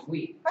or is it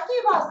we?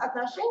 Какие у вас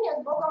отношения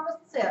с Богом и с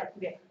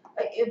церковью?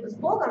 С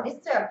Богом и с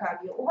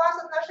церковью? У вас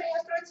отношения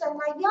строятся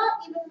на я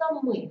или на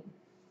мы?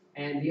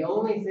 And the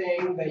only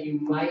thing that you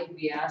might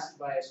be asked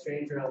by a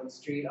stranger on the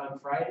street on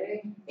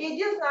Friday И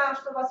единственное,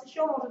 что вас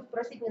еще может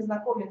спросить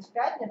незнакомец в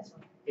пятницу,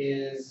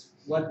 is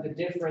what the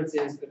difference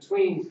is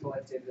between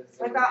collectivism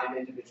and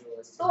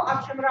individualism. то,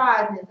 а в чем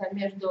разница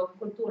между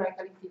культурой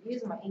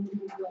коллективизма и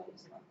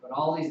индивидуализма. But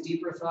all these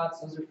deeper thoughts,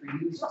 those are for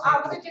you to Ну,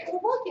 а take вот with эти you.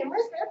 глубокие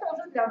мысли, это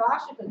уже для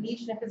ваших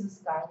личных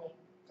изысканий.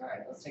 All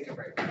right, let's take a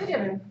break.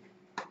 Перерыв.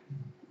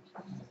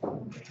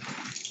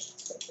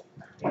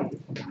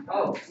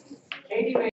 Oh, Katie may